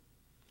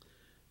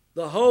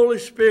 The Holy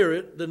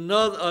Spirit,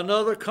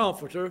 another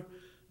comforter,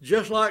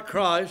 just like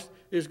Christ,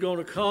 is going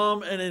to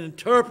come and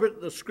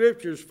interpret the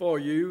Scriptures for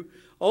you,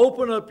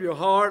 open up your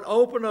heart,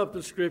 open up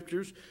the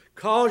Scriptures,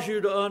 cause you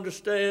to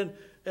understand,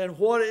 and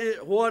what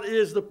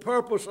is the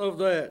purpose of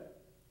that?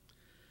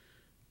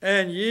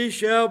 And ye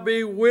shall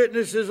be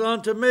witnesses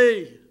unto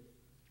me.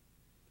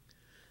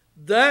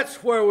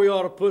 That's where we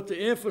ought to put the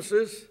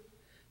emphasis.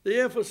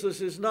 The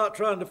emphasis is not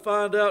trying to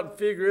find out and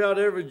figure out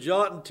every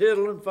jot and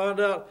tittle and find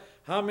out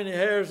how many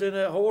hairs in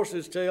that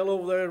horse's tail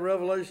over there in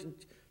Revelation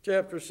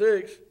chapter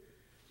 6.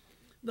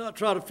 Not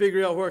try to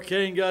figure out where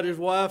Cain got his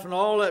wife and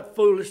all that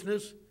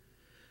foolishness.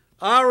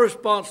 Our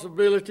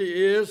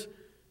responsibility is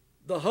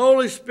the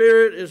Holy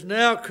Spirit is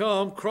now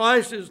come.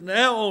 Christ is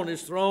now on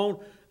his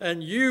throne,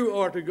 and you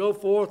are to go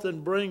forth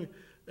and bring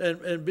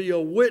and be a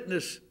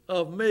witness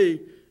of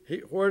me.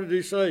 Where did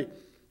he say?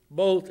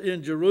 Both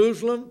in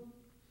Jerusalem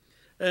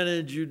and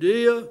in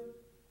Judea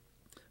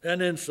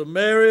and in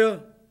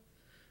Samaria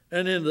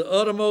and in the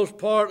uttermost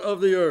part of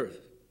the earth.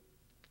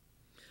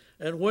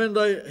 And when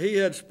he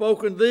had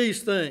spoken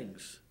these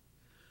things,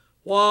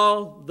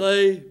 while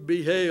they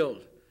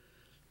beheld.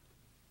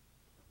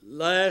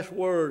 Last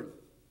word.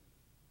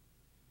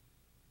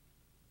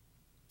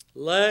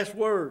 Last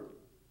word.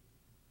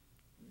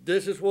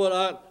 This is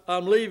what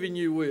I'm leaving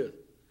you with.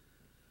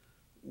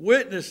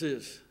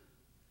 Witnesses.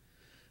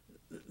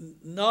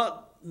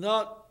 Not,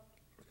 I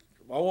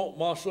want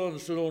my son to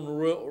sit on the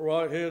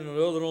right hand and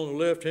the other on the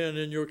left hand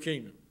in your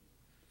kingdom.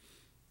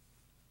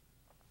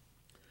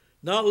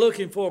 Not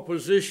looking for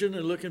position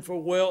and looking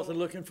for wealth and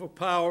looking for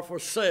power for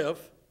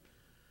self.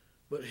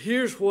 But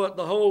here's what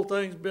the whole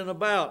thing's been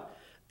about.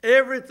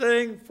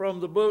 Everything from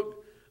the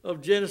book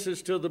of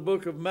Genesis to the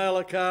book of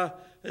Malachi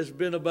has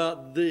been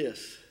about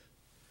this.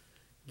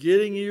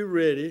 Getting you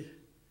ready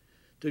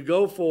to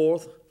go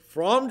forth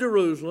from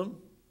Jerusalem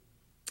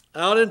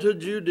out into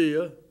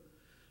Judea,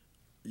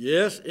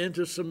 yes,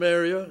 into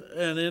Samaria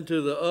and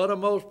into the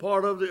uttermost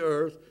part of the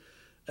earth,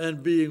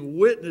 and being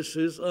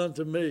witnesses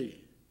unto me.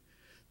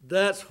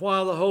 That's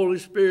why the Holy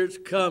Spirit's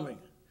coming.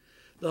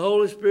 The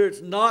Holy Spirit's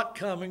not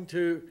coming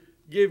to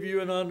give you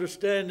an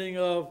understanding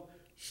of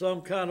some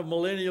kind of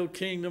millennial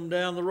kingdom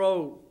down the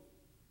road.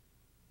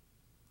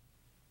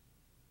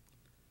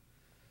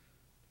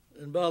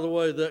 And by the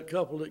way, that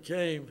couple that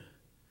came,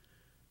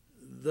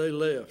 they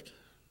left.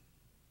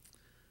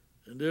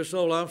 And dear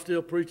soul, I'm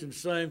still preaching the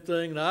same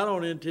thing, and I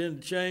don't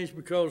intend to change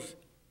because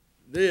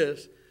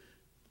this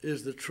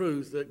is the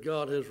truth that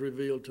God has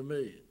revealed to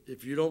me.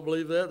 If you don't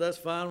believe that, that's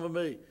fine with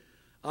me.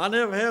 I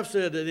never have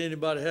said that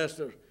anybody has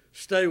to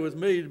stay with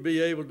me to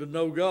be able to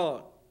know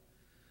God.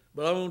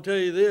 But I'm going to tell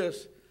you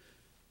this.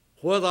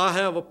 whether I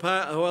have a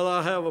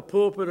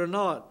pulpit or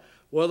not,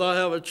 whether I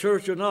have a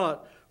church or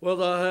not,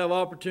 whether I have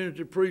opportunity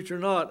to preach or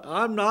not.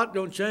 I'm not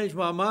going to change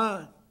my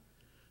mind.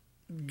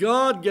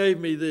 God gave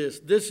me this.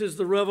 This is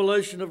the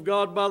revelation of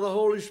God by the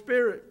Holy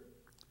Spirit.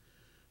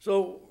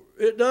 So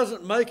it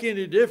doesn't make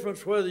any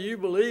difference whether you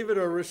believe it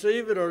or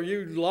receive it or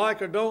you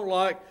like or don't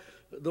like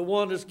the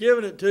one that's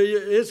giving it to you.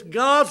 It's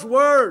God's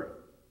Word.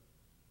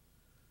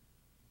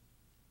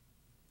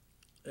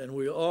 And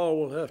we all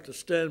will have to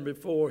stand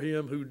before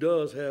Him who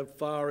does have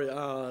fiery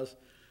eyes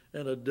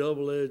and a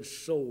double-edged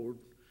sword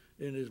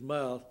in His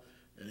mouth,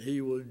 and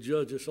He will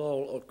judge us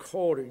all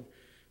according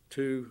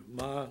to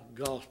my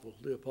gospel,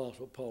 the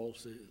Apostle Paul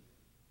said.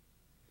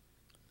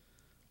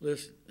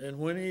 Listen, and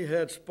when he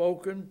had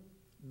spoken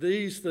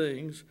these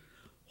things,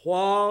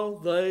 while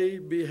they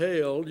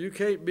beheld, you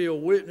can't be a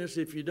witness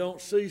if you don't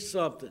see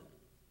something.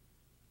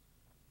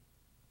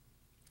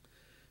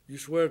 You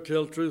swear to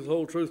tell the truth, the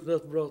whole truth,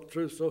 nothing but the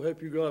truth, so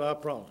help you God, I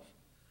promise.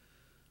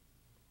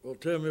 Well,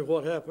 tell me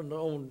what happened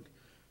on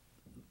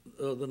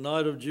the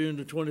night of June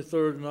the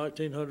 23rd,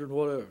 1900,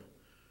 whatever.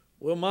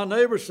 Well, my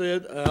neighbor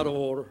said, out of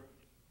order.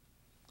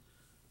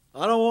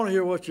 I don't want to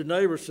hear what your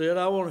neighbor said.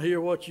 I want to hear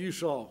what you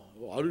saw.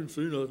 Well, I didn't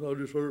see nothing. I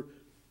just heard.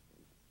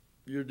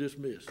 You're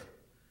dismissed.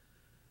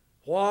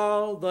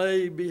 While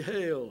they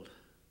beheld,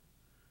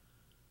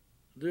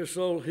 dear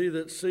soul, he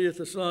that seeth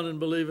the Son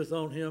and believeth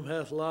on him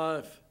hath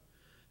life.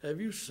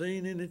 Have you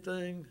seen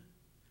anything?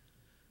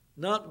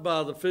 Not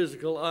by the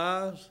physical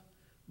eyes,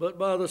 but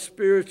by the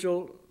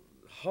spiritual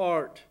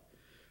heart.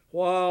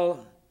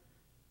 While,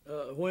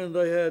 when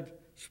they had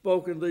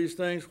spoken these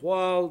things,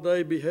 while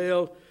they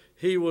beheld,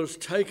 he was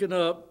taken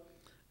up,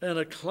 and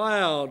a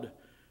cloud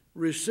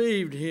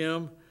received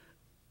him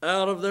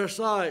out of their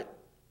sight.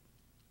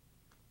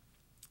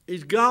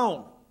 He's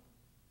gone.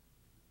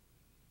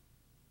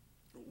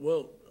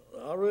 Well,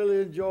 I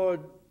really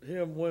enjoyed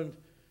him when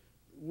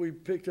we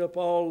picked up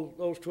all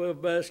those 12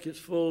 baskets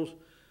full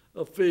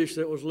of fish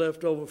that was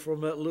left over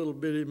from that little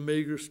bitty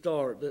meager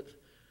start that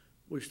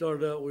we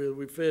started out with.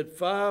 We fed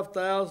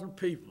 5,000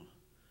 people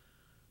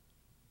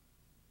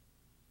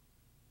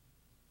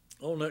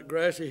on that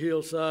grassy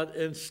hillside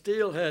and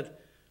still had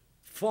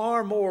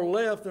far more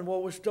left than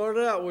what we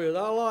started out with.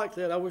 I like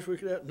that. I wish we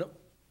could have. No,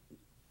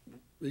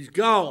 he's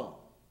gone.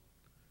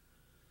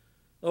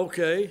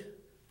 Okay,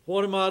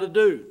 what am I to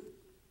do?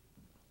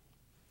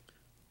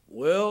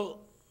 Well,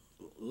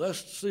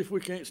 let's see if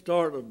we can't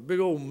start a big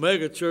old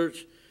mega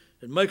church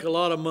and make a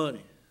lot of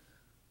money.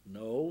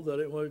 No,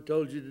 that ain't what he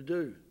told you to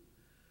do.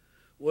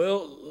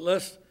 Well,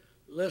 let's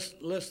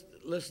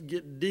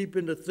get deep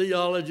into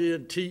theology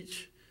and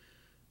teach,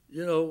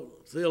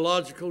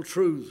 theological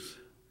truths.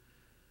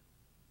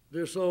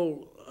 Dear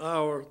soul,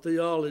 our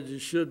theology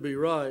should be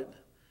right,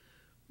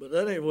 but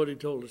that ain't what he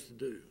told us to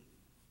do.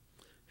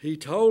 He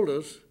told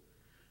us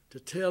to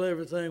tell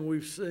everything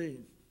we've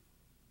seen.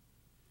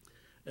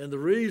 And the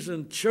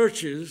reason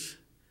churches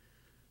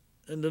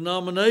and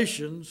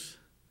denominations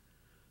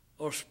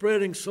are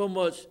spreading so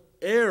much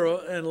error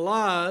and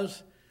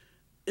lies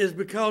is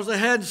because they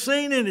hadn't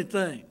seen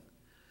anything.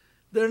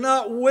 They're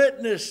not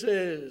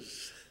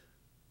witnesses.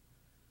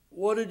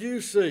 What did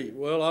you see?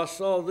 Well, I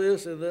saw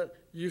this and that.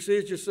 You see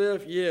it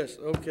yourself? Yes,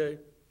 okay.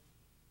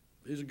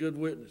 He's a good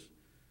witness.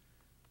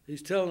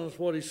 He's telling us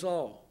what he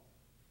saw.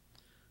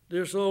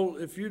 Dear soul,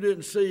 if you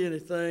didn't see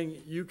anything,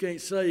 you can't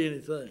say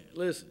anything.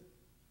 Listen.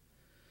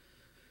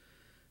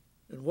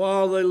 And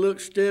while they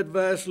looked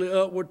steadfastly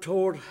upward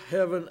toward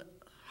heaven,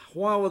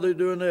 why were they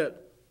doing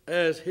that?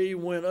 As he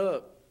went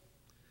up.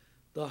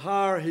 The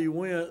higher he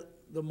went,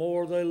 the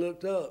more they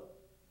looked up.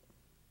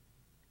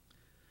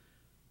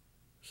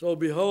 So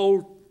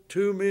behold,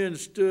 two men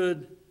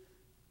stood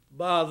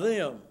by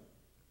them.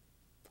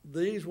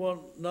 These were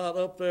not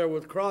up there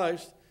with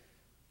Christ.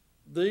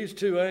 These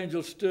two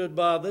angels stood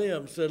by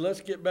them, said,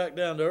 let's get back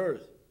down to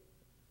earth.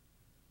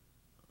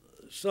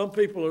 Some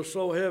people are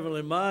so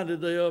heavenly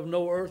minded they are of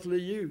no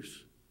earthly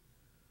use.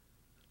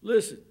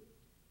 Listen.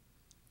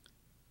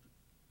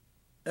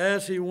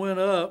 As he went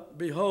up,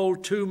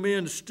 behold, two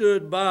men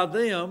stood by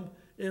them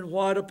in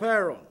white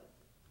apparel.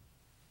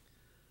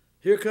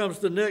 Here comes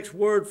the next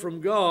word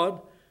from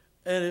God,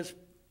 and it's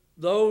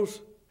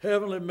those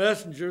heavenly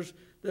messengers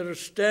that are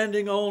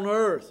standing on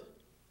earth,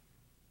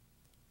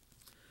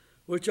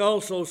 which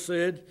also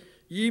said,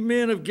 Ye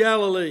men of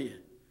Galilee,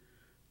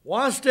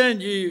 why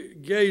stand ye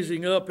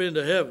gazing up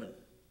into heaven?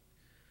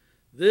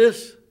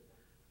 This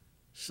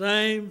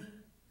same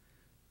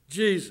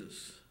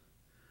Jesus,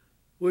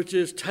 which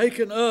is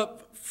taken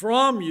up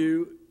from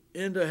you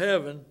into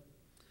heaven,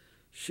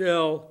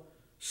 shall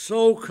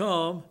so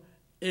come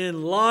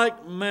in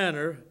like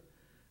manner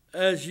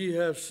as ye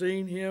have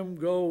seen him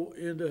go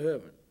into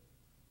heaven.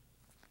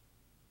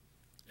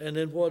 And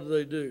then what did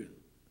they do?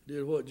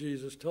 Did what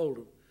Jesus told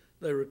them.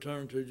 They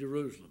returned to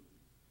Jerusalem.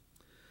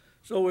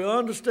 So we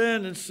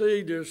understand and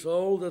see, dear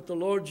soul, that the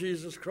Lord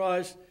Jesus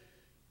Christ,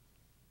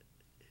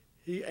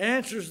 he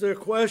answers their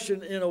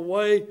question in a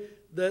way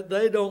that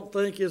they don't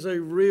think is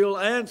a real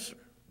answer.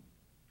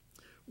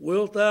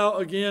 wilt thou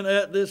again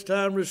at this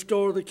time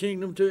restore the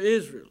kingdom to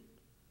Israel?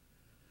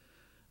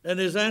 And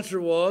his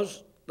answer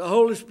was, the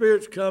Holy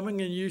Spirit's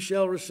coming, and you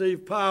shall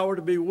receive power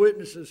to be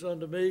witnesses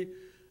unto me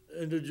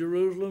into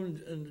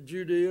Jerusalem and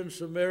Judea and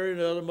Samaria and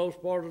the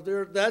uttermost part of the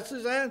earth. That's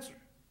his answer.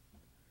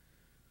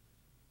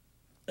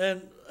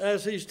 And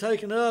as he's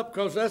taken up,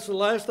 because that's the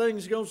last thing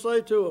he's going to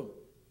say to them.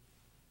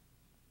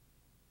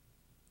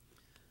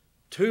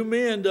 Two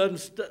men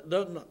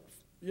doesn't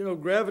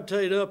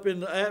gravitate up in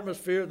the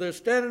atmosphere. They're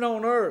standing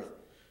on earth.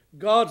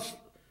 God's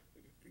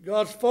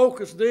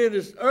focus then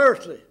is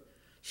earthly.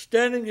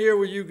 Standing here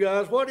with you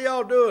guys, what are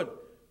y'all doing?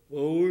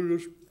 Well, we're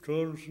just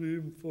trying to see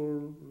him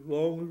for as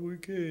long as we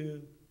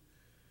can.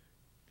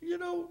 You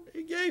know,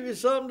 he gave you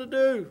something to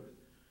do.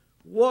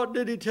 What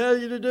did he tell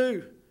you to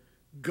do?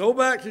 Go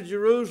back to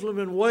Jerusalem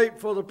and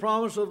wait for the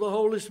promise of the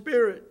Holy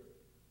Spirit.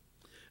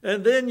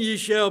 And then ye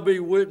shall be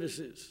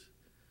witnesses.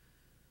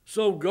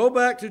 So go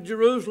back to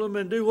Jerusalem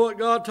and do what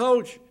God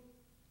told you.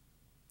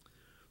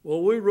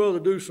 Well, we'd rather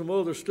do some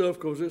other stuff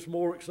because it's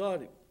more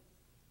exciting.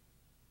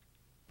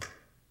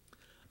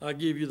 I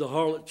give you the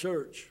harlot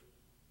church.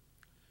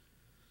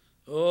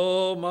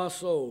 Oh, my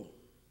soul.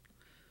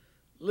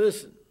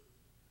 Listen,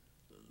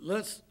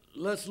 let's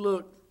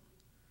look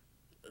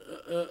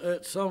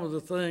at some of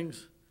the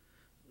things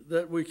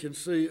that we can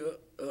see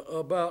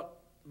about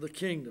the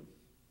kingdom.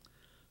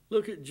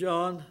 Look at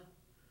John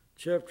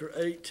chapter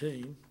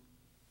 18.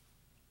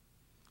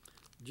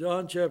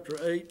 John chapter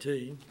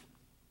 18.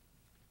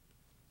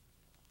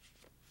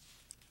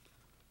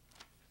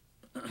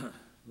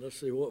 Let's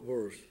see what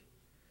verse.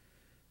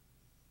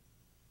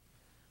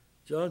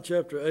 John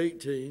chapter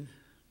 18.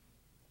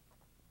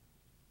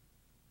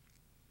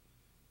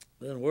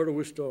 Then where do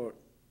we start?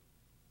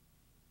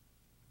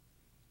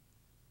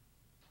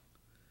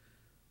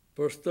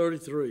 Verse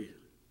 33.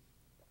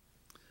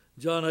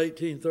 John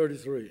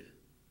 18:33.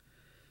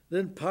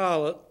 Then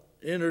Pilate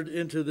entered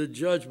into the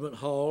judgment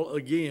hall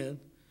again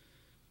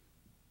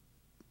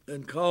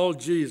and called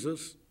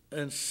Jesus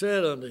and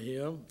said unto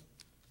him,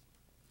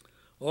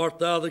 Art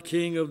thou the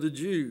King of the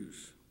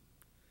Jews?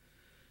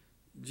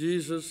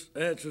 Jesus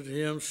answered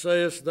him,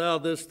 Sayest thou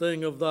this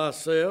thing of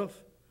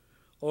thyself,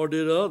 or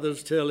did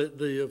others tell it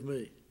thee of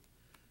me?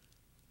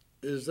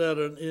 Is that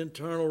an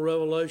internal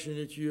revelation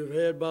that you have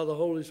had by the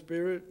Holy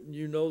Spirit, and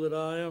you know that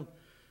I am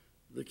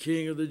the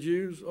King of the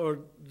Jews, or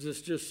is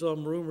this just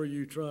some rumor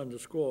you trying to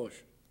squash?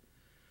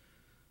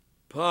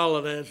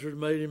 Pilate answered,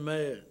 made him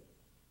mad.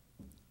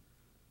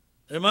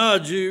 Am I a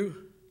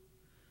Jew?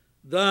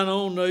 Thine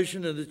own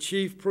nation and the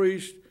chief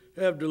priests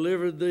have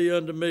delivered thee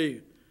unto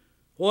me.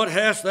 What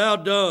hast thou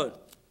done?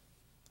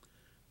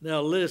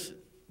 Now listen,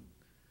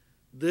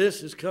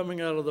 this is coming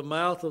out of the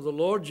mouth of the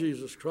Lord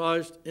Jesus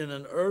Christ in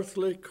an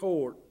earthly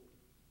court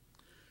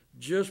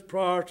just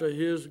prior to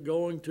his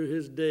going to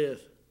his death.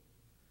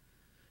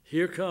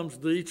 Here comes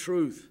the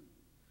truth.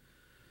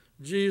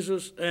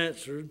 Jesus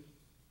answered,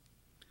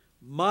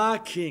 my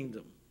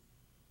kingdom.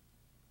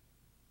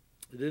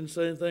 He didn't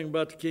say anything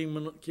about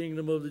the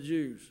kingdom of the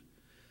Jews.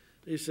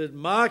 He said,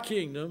 my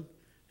kingdom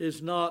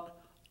is not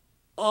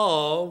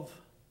of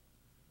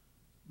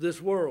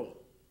this world.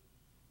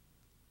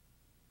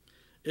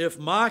 If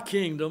my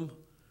kingdom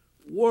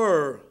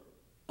were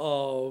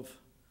of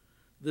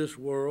this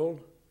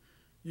world,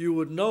 you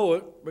would know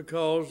it,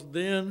 because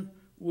then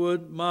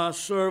would my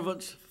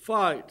servants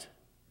fight,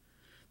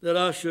 that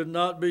I should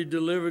not be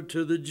delivered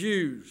to the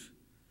Jews.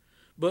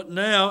 But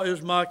now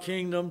is my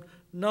kingdom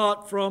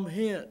not from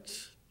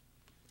hence.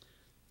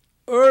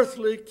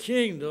 Earthly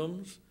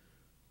kingdoms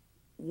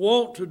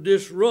want to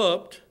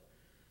disrupt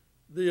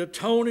the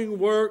atoning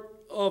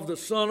work of the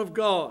Son of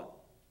God.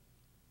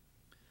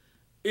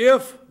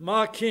 If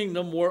my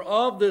kingdom were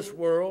of this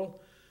world,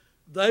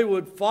 they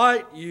would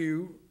fight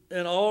you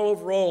in all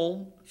of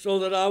Rome so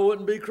that I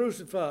wouldn't be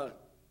crucified.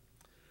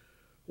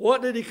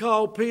 What did he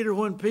call Peter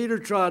when Peter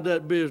tried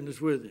that business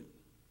with him?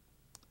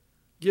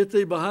 Get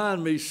thee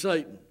behind me,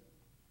 Satan.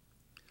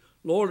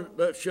 Lord,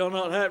 that shall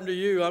not happen to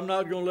you. I'm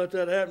not going to let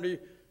that happen to you.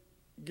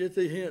 Get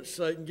thee hence,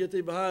 Satan. Get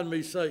thee behind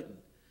me, Satan.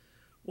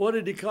 What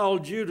did he call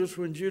Judas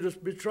when Judas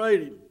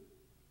betrayed him?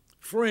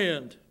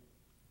 Friend.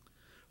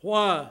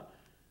 Why?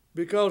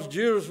 Because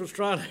Judas was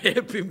trying to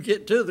help him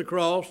get to the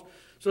cross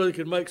so he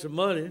could make some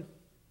money.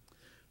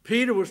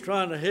 Peter was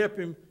trying to help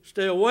him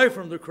stay away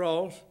from the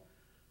cross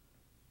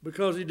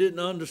because he didn't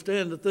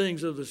understand the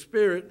things of the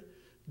Spirit.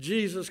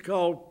 Jesus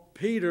called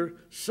Peter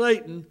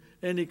Satan,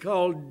 and he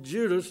called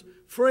Judas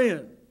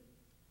friend.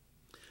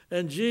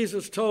 And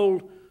Jesus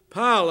told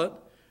Pilate,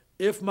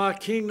 if my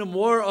kingdom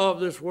were of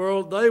this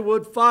world, they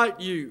would fight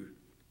you.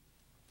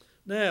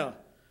 Now,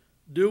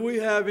 do we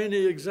have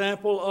any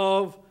example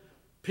of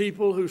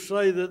people who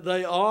say that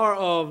they are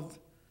of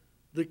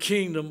the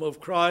kingdom of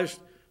Christ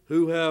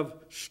who have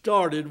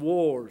started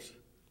wars?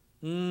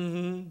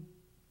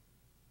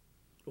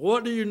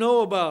 What do you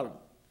know about them?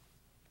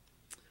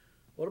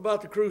 What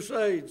about the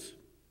Crusades?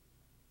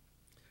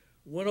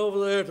 Went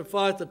over there to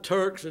fight the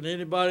Turks and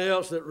anybody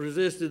else that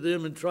resisted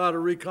them and tried to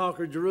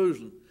reconquer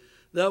Jerusalem.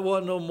 That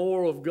wasn't no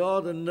more of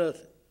God than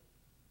nothing.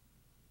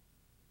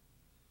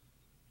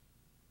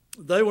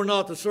 they were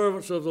not the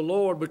servants of the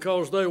Lord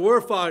because they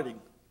were fighting.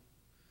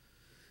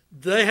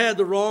 They had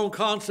the wrong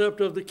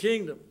concept of the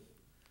kingdom.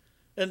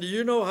 And do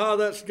you know how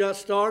that got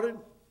started?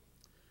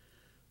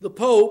 The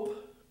Pope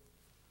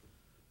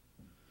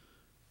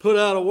put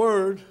out a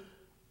word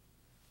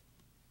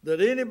that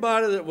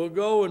anybody that will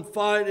go and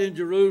fight in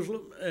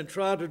Jerusalem and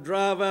try to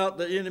drive out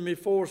the enemy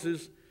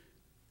forces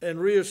and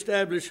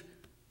reestablish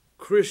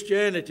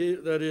Christianity,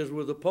 that is,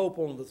 with the Pope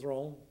on the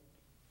throne,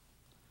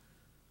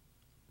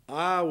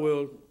 I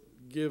will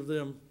give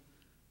them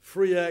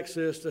free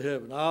access to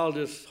heaven. I'll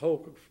just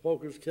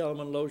hocus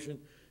calamine lotion.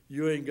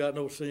 You ain't got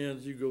no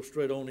sins. You go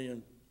straight on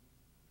in.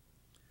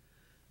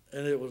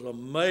 And it was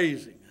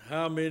amazing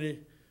how many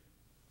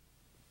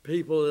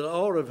people that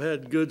ought to have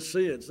had good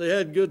sense. They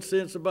had good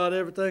sense about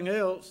everything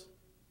else.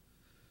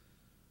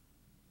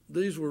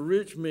 These were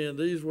rich men.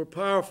 These were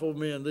powerful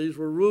men. These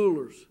were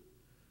rulers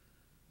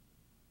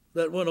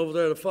that went over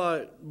there to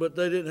fight. But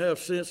they didn't have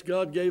sense.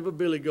 God gave a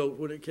billy goat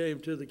when it came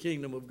to the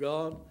kingdom of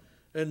God.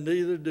 And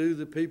neither do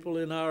the people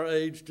in our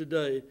age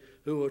today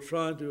who are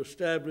trying to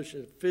establish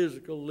a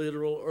physical,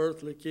 literal,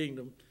 earthly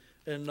kingdom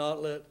and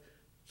not let,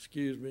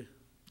 excuse me,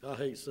 I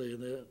hate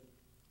saying that,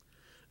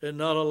 and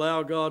not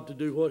allow God to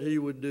do what he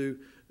would do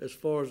as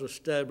far as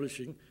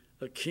establishing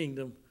a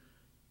kingdom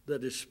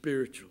that is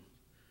spiritual.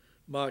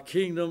 My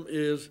kingdom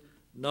is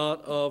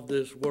not of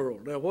this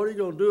world. Now, what are you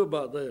going to do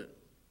about that?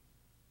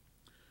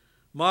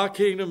 My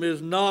kingdom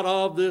is not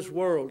of this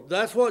world.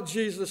 That's what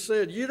Jesus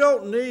said. You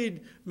don't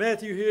need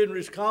Matthew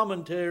Henry's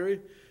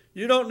commentary.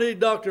 You don't need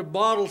Dr.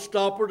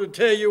 Bottlestopper to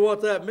tell you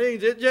what that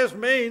means. It just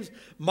means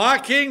my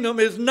kingdom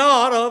is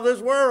not of this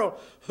world.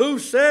 Who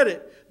said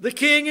it? The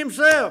King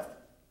himself.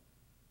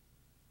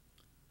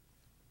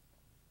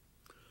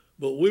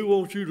 But we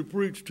want you to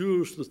preach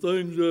to us the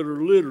things that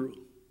are literal.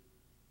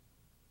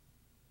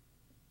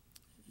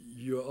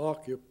 You're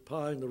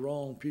occupying the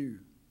wrong pew.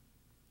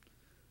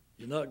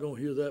 You're not going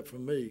to hear that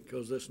from me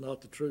because that's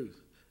not the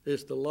truth.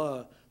 It's the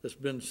lie that's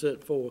been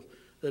set forth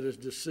that is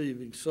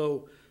deceiving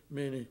so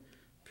many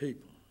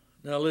people.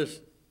 Now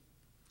listen,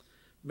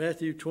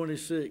 Matthew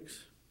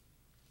 26,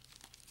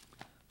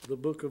 the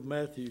book of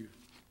Matthew,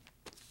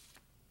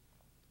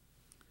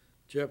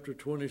 chapter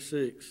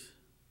 26.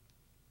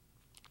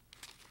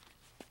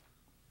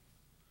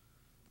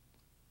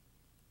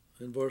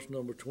 In verse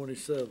number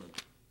 27.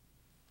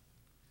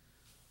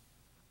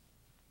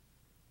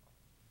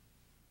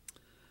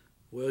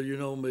 Well, you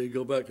know me,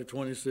 go back to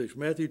 26.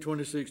 Matthew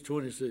 26,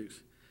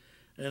 26.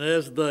 And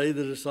as they,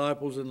 the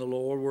disciples and the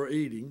Lord, were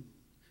eating,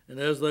 and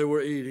as they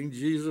were eating,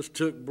 Jesus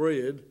took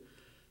bread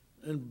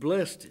and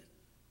blessed it,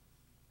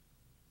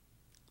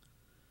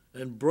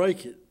 and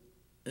brake it,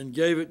 and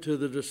gave it to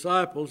the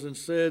disciples, and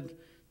said,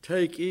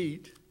 "Take,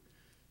 eat,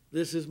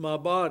 this is my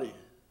body."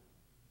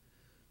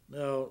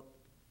 Now,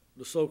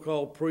 the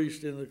so-called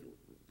priest in the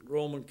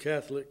Roman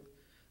Catholic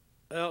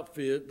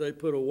outfit, they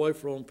put a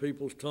wafer on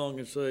people's tongue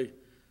and say,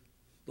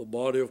 "The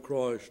body of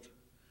Christ."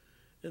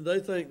 And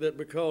they think that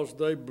because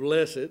they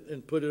bless it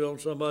and put it on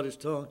somebody's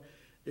tongue,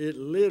 it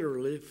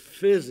literally,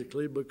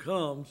 physically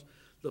becomes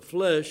the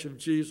flesh of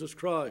Jesus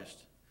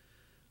Christ.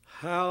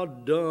 How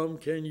dumb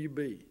can you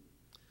be?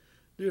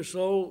 Dear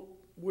soul,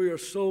 we are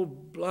so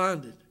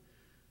blinded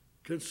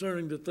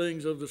concerning the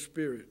things of the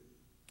Spirit.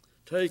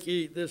 Take,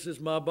 eat, this is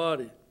my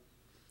body.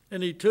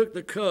 And he took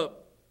the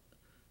cup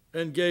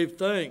and gave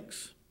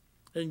thanks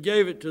and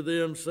gave it to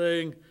them,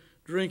 saying,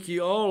 "Drink ye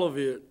all of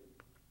it.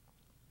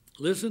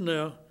 Listen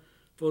now,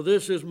 for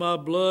this is my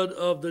blood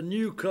of the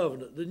new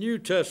covenant," the New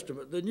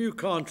Testament, the new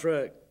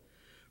contract,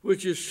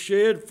 "which is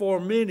shed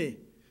for many,"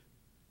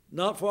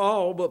 not for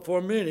all, but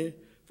for many,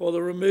 "for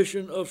the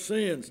remission of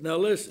sins." Now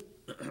listen,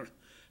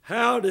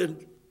 how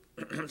did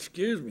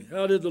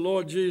the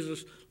Lord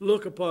Jesus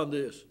look upon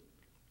this?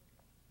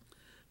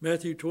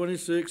 Matthew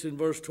 26 and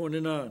verse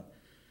 29.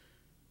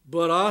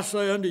 "But I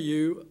say unto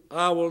you,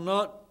 I will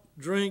not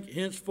drink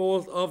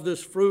henceforth of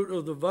this fruit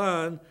of the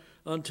vine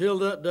until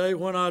that day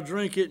when I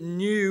drink it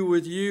new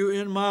with you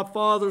in my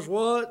Father's"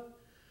 what?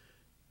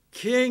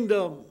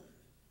 Kingdom.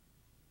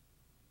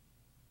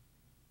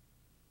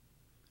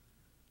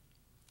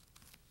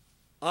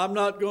 I'm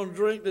not going to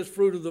drink this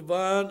fruit of the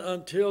vine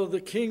until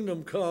the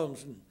kingdom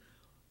comes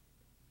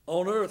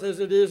on earth as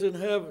it is in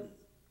heaven.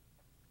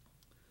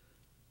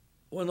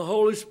 When the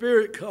Holy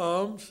Spirit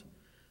comes,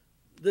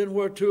 then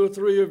where two or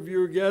three of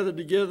you are gathered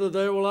together,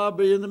 there will I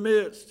be in the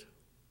midst.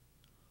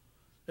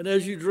 And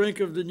as you drink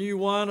of the new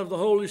wine of the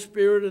Holy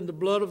Spirit and the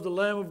blood of the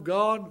Lamb of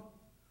God,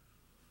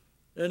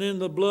 and in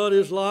the blood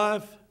is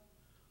life,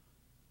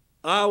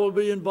 I will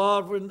be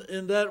involved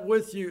in that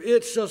with you.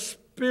 It's a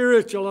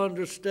spiritual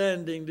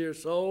understanding, dear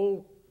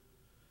soul.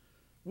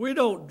 We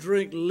don't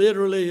drink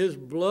literally his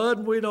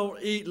blood. We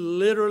don't eat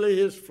literally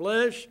his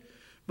flesh.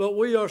 But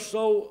we are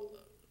so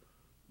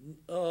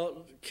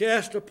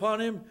cast upon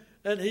him,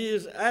 and he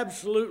is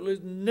absolutely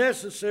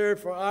necessary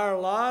for our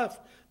life,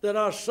 that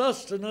our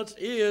sustenance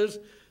is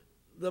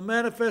the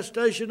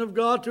manifestation of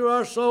God to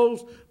our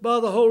souls by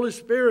the Holy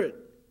Spirit.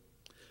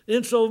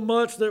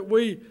 Insomuch that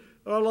we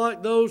are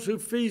like those who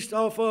feast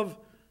off of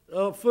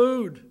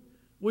food.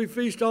 We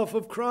feast off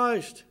of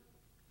Christ.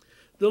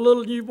 The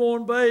little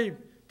newborn babe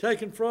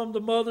taken from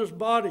the mother's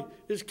body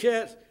is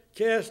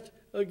cast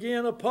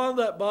again upon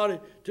that body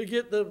to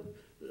get the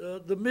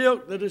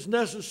milk that is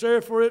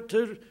necessary for it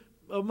to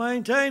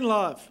maintain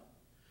life.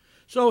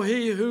 So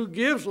he who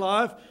gives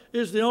life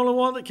is the only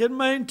one that can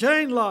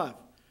maintain life.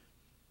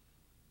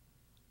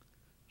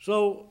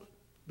 So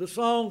the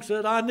song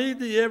said, I need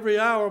thee every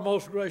hour,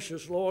 most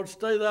gracious Lord,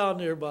 stay thou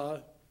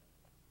nearby.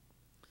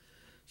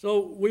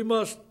 So we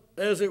must,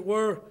 as it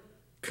were,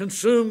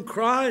 consume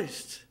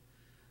Christ.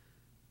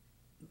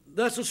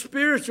 That's a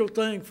spiritual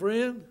thing,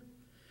 friend.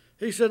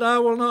 He said, I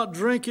will not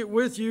drink it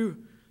with you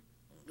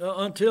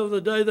until the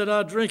day that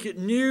I drink it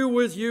new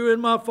with you in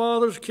my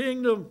Father's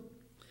kingdom.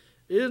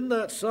 Isn't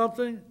that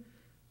something?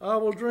 I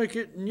will drink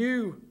it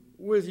new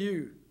with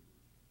you.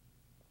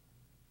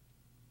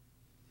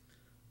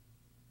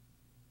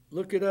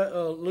 Look at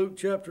Luke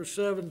chapter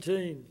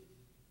 17.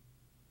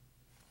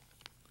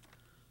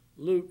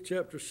 Luke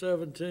chapter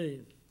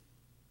 17.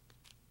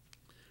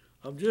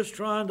 I'm just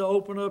trying to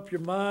open up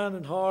your mind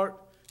and heart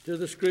to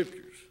the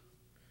Scriptures.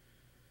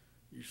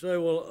 You say,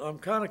 well, I'm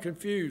kind of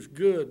confused.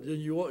 Good. Then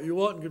you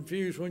wasn't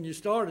confused when you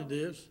started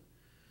this.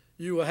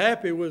 You were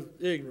happy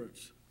with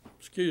ignorance.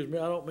 Excuse me,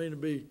 I don't mean to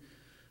be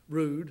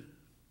rude.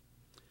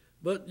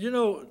 But, you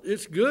know,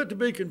 it's good to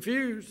be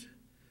confused.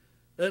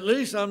 At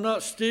least I'm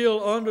not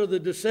still under the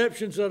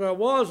deceptions that I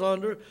was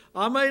under.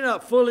 I may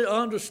not fully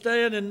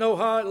understand and know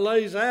how it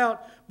lays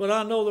out, but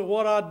I know that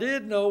what I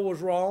did know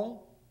was wrong.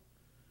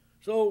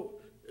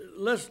 So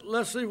let's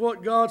see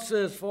what God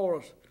says for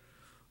us.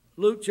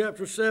 Luke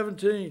chapter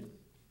 17,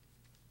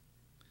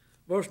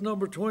 verse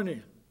number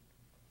 20.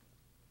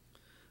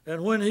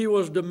 And when he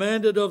was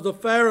demanded of the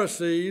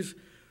Pharisees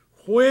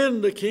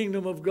when the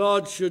kingdom of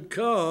God should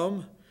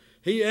come,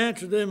 he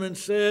answered them and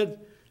said,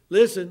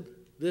 listen,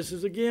 this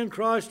is again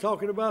Christ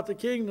talking about the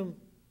kingdom.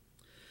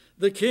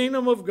 The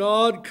kingdom of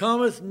God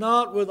cometh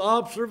not with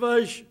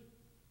observation.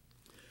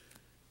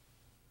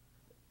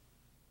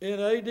 In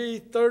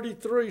AD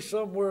 33,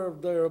 somewhere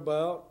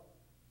thereabout,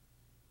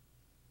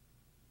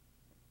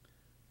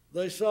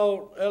 they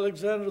saw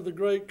Alexander the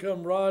Great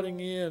come riding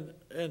in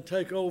and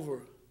take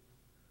over.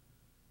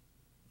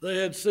 They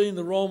had seen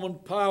the Roman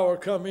power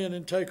come in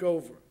and take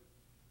over.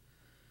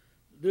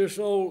 This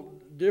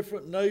old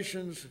different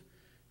nations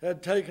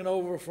had taken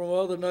over from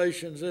other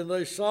nations, and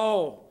they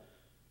saw,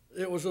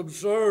 it was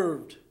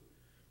observed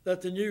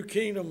that the new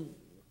kingdom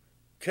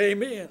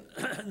came in.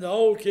 The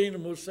old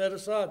kingdom was set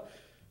aside.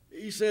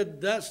 He said,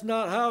 that's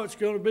not how it's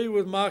going to be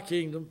with my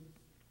kingdom.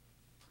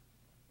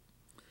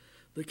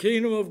 The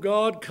kingdom of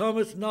God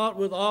cometh not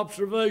with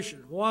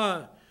observation.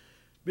 Why?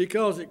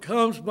 Because it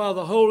comes by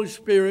the Holy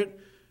Spirit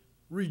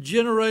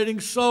regenerating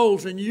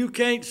souls, and you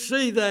can't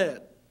see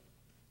that.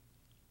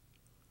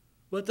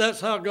 But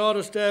that's how God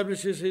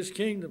establishes his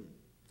kingdom.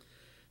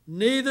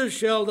 Neither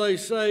shall they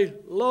say,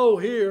 lo,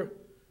 here.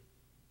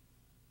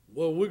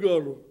 Well, we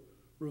got a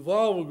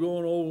revival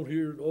going on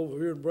over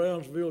here in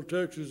Brownsville,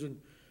 Texas, and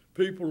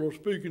people are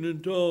speaking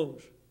in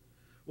tongues.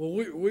 Well,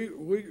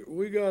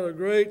 we got a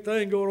great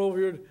thing going over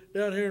here,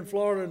 down here in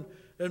Florida,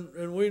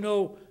 and we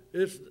know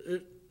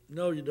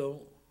no, you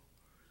don't.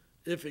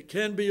 If it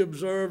can be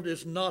observed,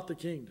 it's not the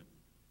kingdom.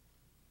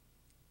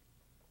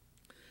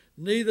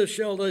 Neither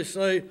shall they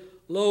say,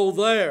 lo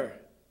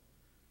there,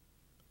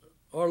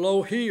 or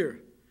lo here.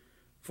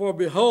 For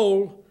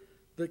behold,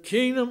 the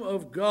kingdom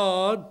of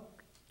God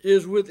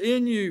is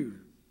within you.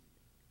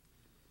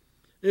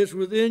 It's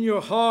within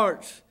your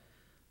hearts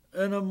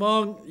and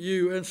among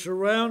you and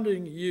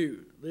surrounding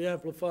you, the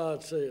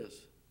Amplified says.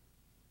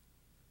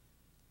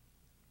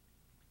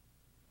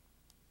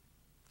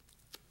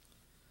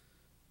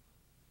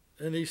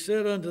 And he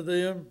said unto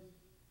them,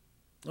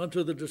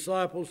 unto the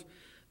disciples,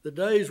 the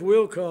days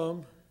will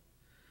come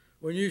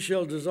when you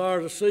shall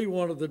desire to see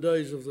one of the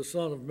days of the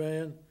Son of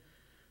Man,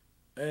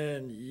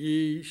 and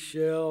ye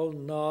shall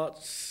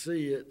not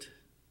see it.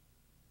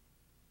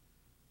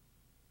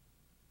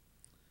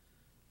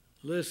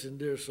 Listen,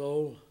 dear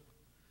soul.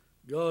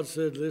 God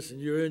said, listen,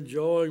 you're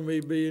enjoying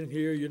me being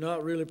here. You're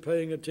not really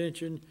paying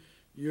attention.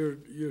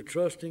 You're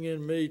trusting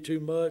in me too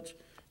much.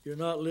 You're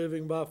not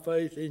living by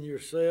faith in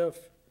yourself.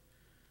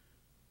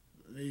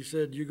 He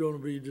said, you're going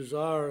to be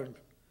desiring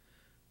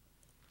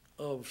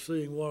of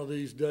seeing one of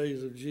these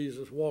days of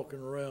Jesus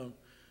walking around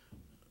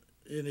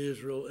in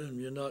Israel,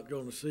 and you're not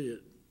going to see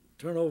it.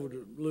 Turn over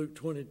to Luke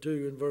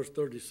 22 and verse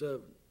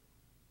 37.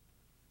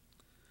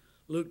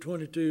 Luke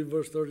 22 and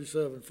verse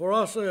 37. For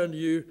I say unto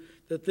you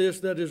that this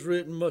that is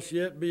written must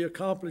yet be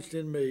accomplished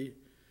in me.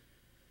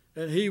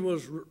 And he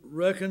was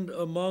reckoned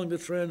among the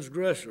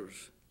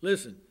transgressors.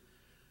 Listen.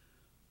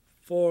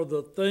 For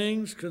the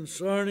things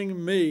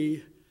concerning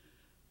me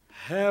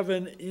have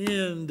an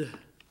end.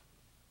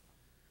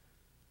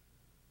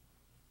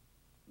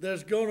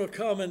 There's going to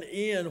come an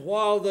end.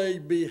 While they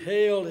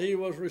beheld, he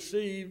was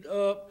received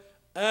up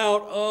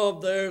out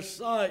of their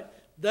sight.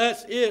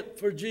 That's it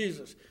for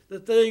Jesus. The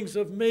things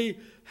of me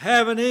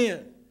have an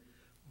end.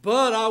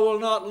 But I will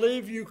not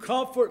leave you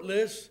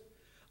comfortless.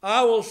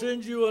 I will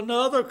send you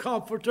another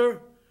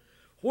comforter.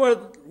 Where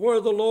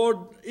the Lord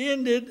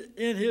ended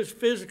in his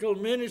physical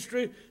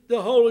ministry,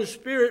 the Holy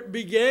Spirit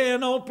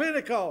began on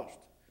Pentecost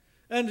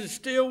and is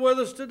still with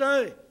us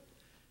today.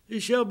 He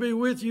shall be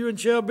with you and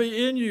shall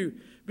be in you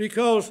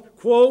because,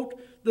 quote,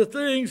 the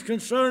things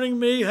concerning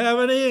me have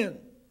an end.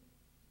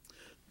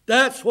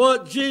 That's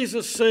what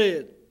Jesus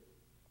said.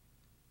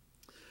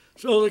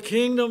 So the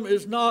kingdom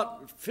is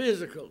not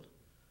physical.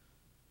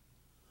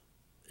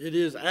 It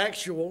is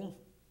actual.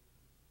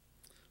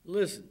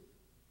 Listen.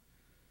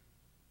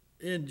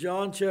 In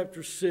John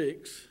chapter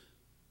 6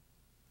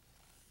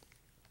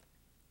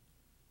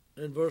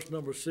 and verse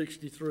number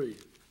 63.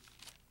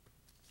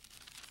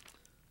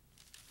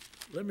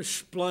 Let me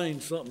explain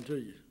something to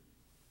you.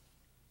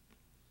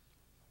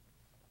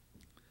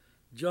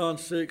 John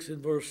 6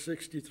 and verse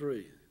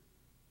 63.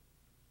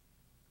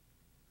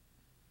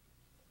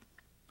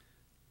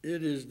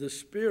 It is the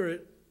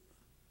Spirit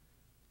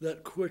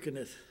that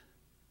quickeneth.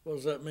 What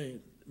does that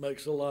mean? It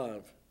makes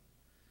alive.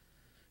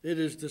 It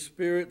is the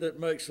Spirit that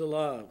makes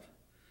alive.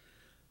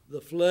 The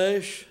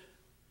flesh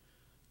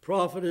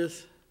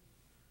profiteth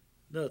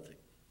nothing.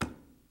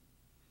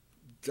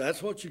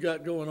 That's what you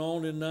got going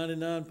on in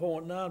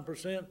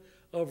 99.9%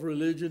 of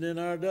religion in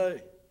our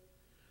day.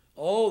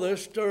 Oh, they're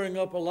stirring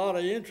up a lot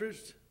of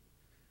interest.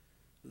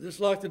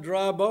 Just like the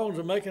dry bones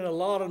are making a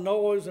lot of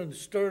noise and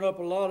stirring up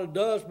a lot of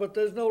dust, but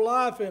there's no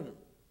life in them.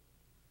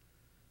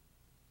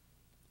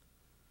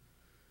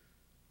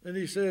 And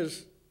he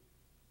says,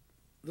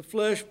 the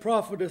flesh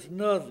profiteth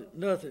nothing.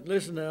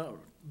 Listen now.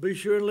 Be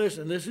sure and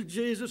listen. This is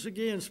Jesus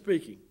again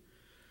speaking.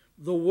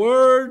 The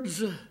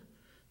words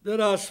that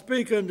I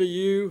speak unto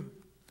you,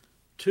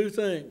 two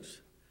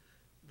things.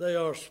 They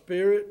are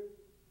spirit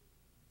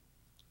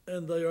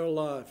and they are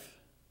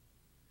life.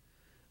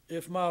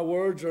 If my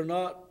words are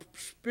not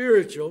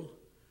spiritual,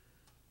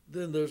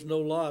 then there's no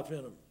life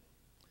in them.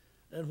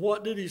 And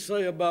what did he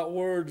say about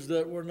words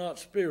that were not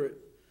spirit?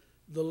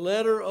 The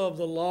letter of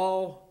the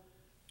law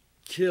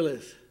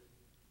killeth.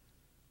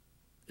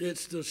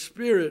 It's the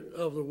spirit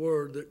of the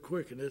word that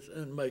quickeneth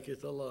and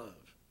maketh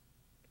alive.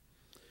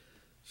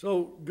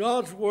 So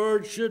God's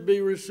word should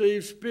be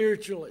received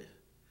spiritually.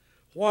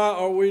 Why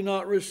are we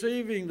not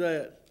receiving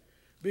that?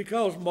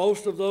 Because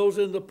most of those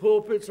in the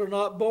pulpits are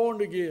not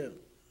born again.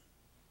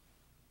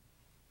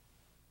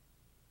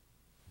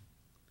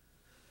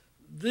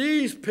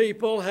 These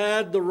people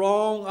had the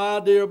wrong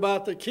idea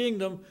about the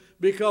kingdom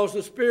because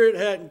the Spirit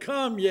hadn't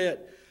come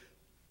yet.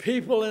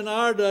 People in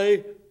our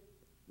day,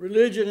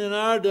 religion in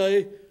our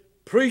day,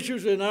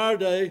 preachers in our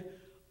day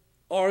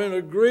are in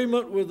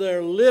agreement with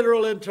their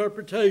literal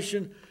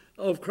interpretation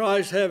of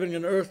Christ having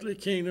an earthly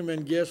kingdom,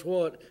 and guess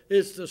what?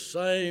 It's the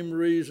same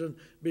reason,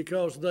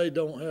 because they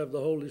don't have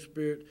the Holy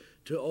Spirit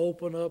to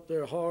open up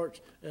their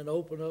hearts and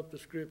open up the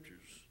Scriptures,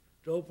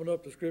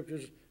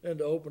 and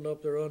to open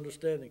up their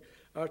understanding.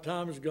 Our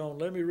time is gone.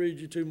 Let me read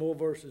you two more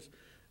verses,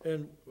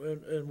 and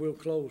we'll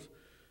close.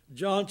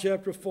 John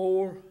chapter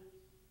 4.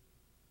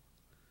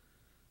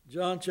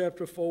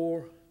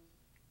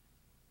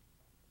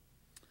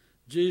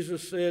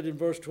 Jesus said in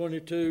verse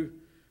 22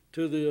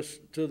 to the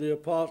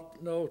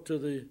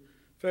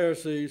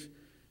Pharisees,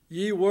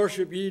 ye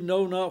worship ye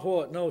know not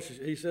what. No,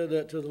 he said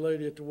that to the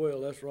lady at the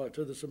well. That's right,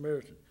 to the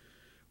Samaritan.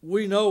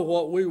 We know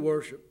what we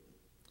worship,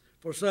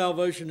 for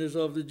salvation is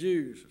of the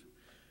Jews.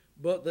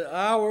 But the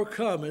hour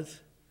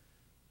cometh,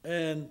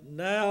 and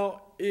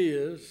now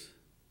is,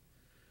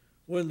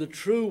 when the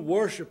true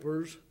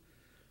worshipers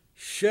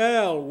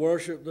shall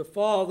worship the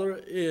Father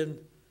in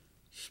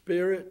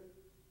spirit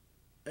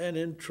and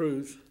in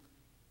truth.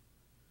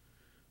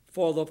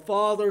 For the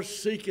Father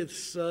seeketh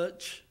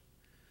such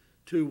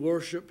to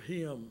worship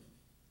him.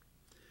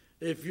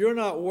 If you're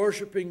not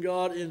worshiping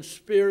God in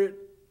spirit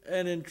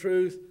and in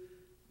truth,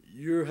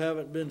 you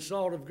haven't been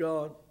sought of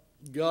God.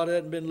 God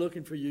hadn't been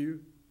looking for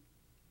you.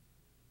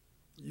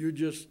 You're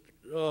just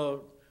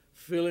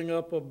filling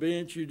up a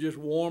bench. You're just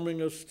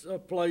warming a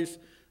place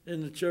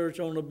in the church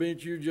on the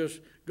bench. You're just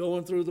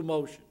going through the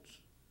motions.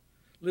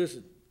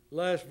 Listen,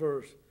 last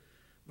verse,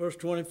 verse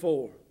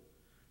 24.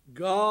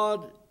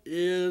 God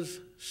is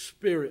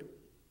spirit.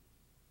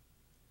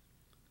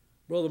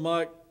 Brother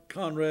Mike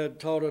Conrad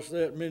taught us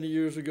that many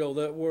years ago.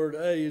 That word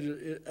A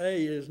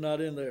is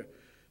not in there.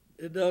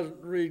 It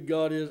doesn't read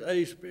God is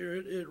a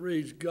spirit. It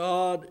reads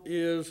God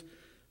is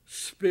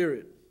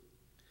spirit.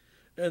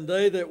 And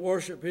they that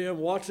worship him,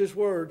 watch this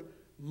word,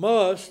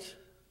 must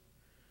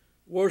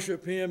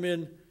worship him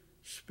in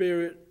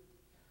spirit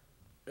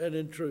and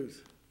in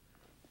truth.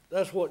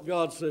 That's what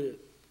God said.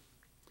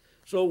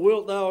 So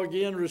wilt thou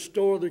again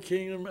restore the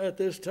kingdom at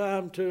this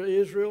time to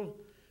Israel?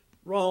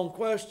 Wrong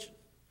question.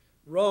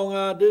 Wrong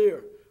idea.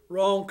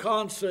 Wrong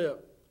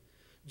concept.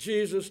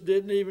 Jesus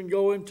didn't even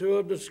go into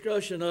a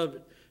discussion of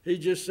it. He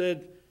just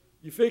said,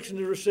 you're fixing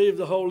to receive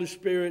the Holy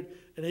Spirit,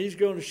 and he's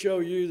going to show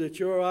you that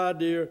your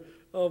idea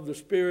of the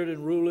Spirit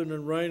and ruling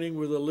and reigning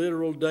with a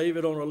literal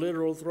David on a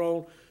literal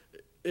throne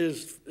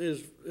is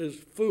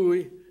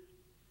phooey.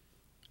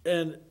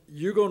 And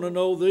you're going to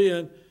know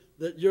then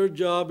that your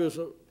job is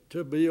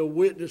to be a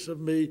witness of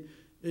me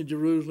in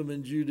Jerusalem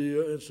and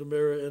Judea and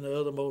Samaria and the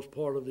othermost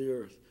part of the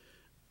earth.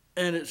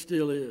 And it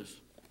still is.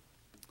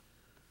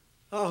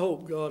 I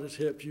hope God has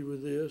helped you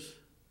with this.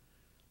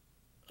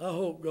 I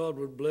hope God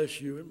would bless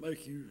you and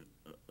make you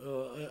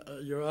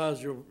your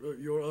eyes,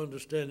 your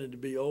understanding to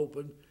be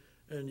open,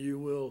 and you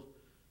will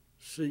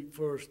seek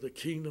first the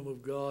kingdom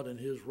of God and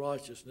his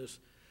righteousness,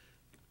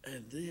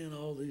 and then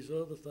all these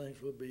other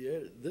things will be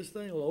added. This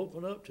thing will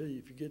open up to you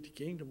if you get the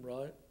kingdom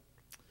right.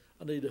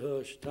 I need to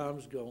hush.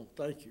 Time's gone.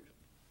 Thank you.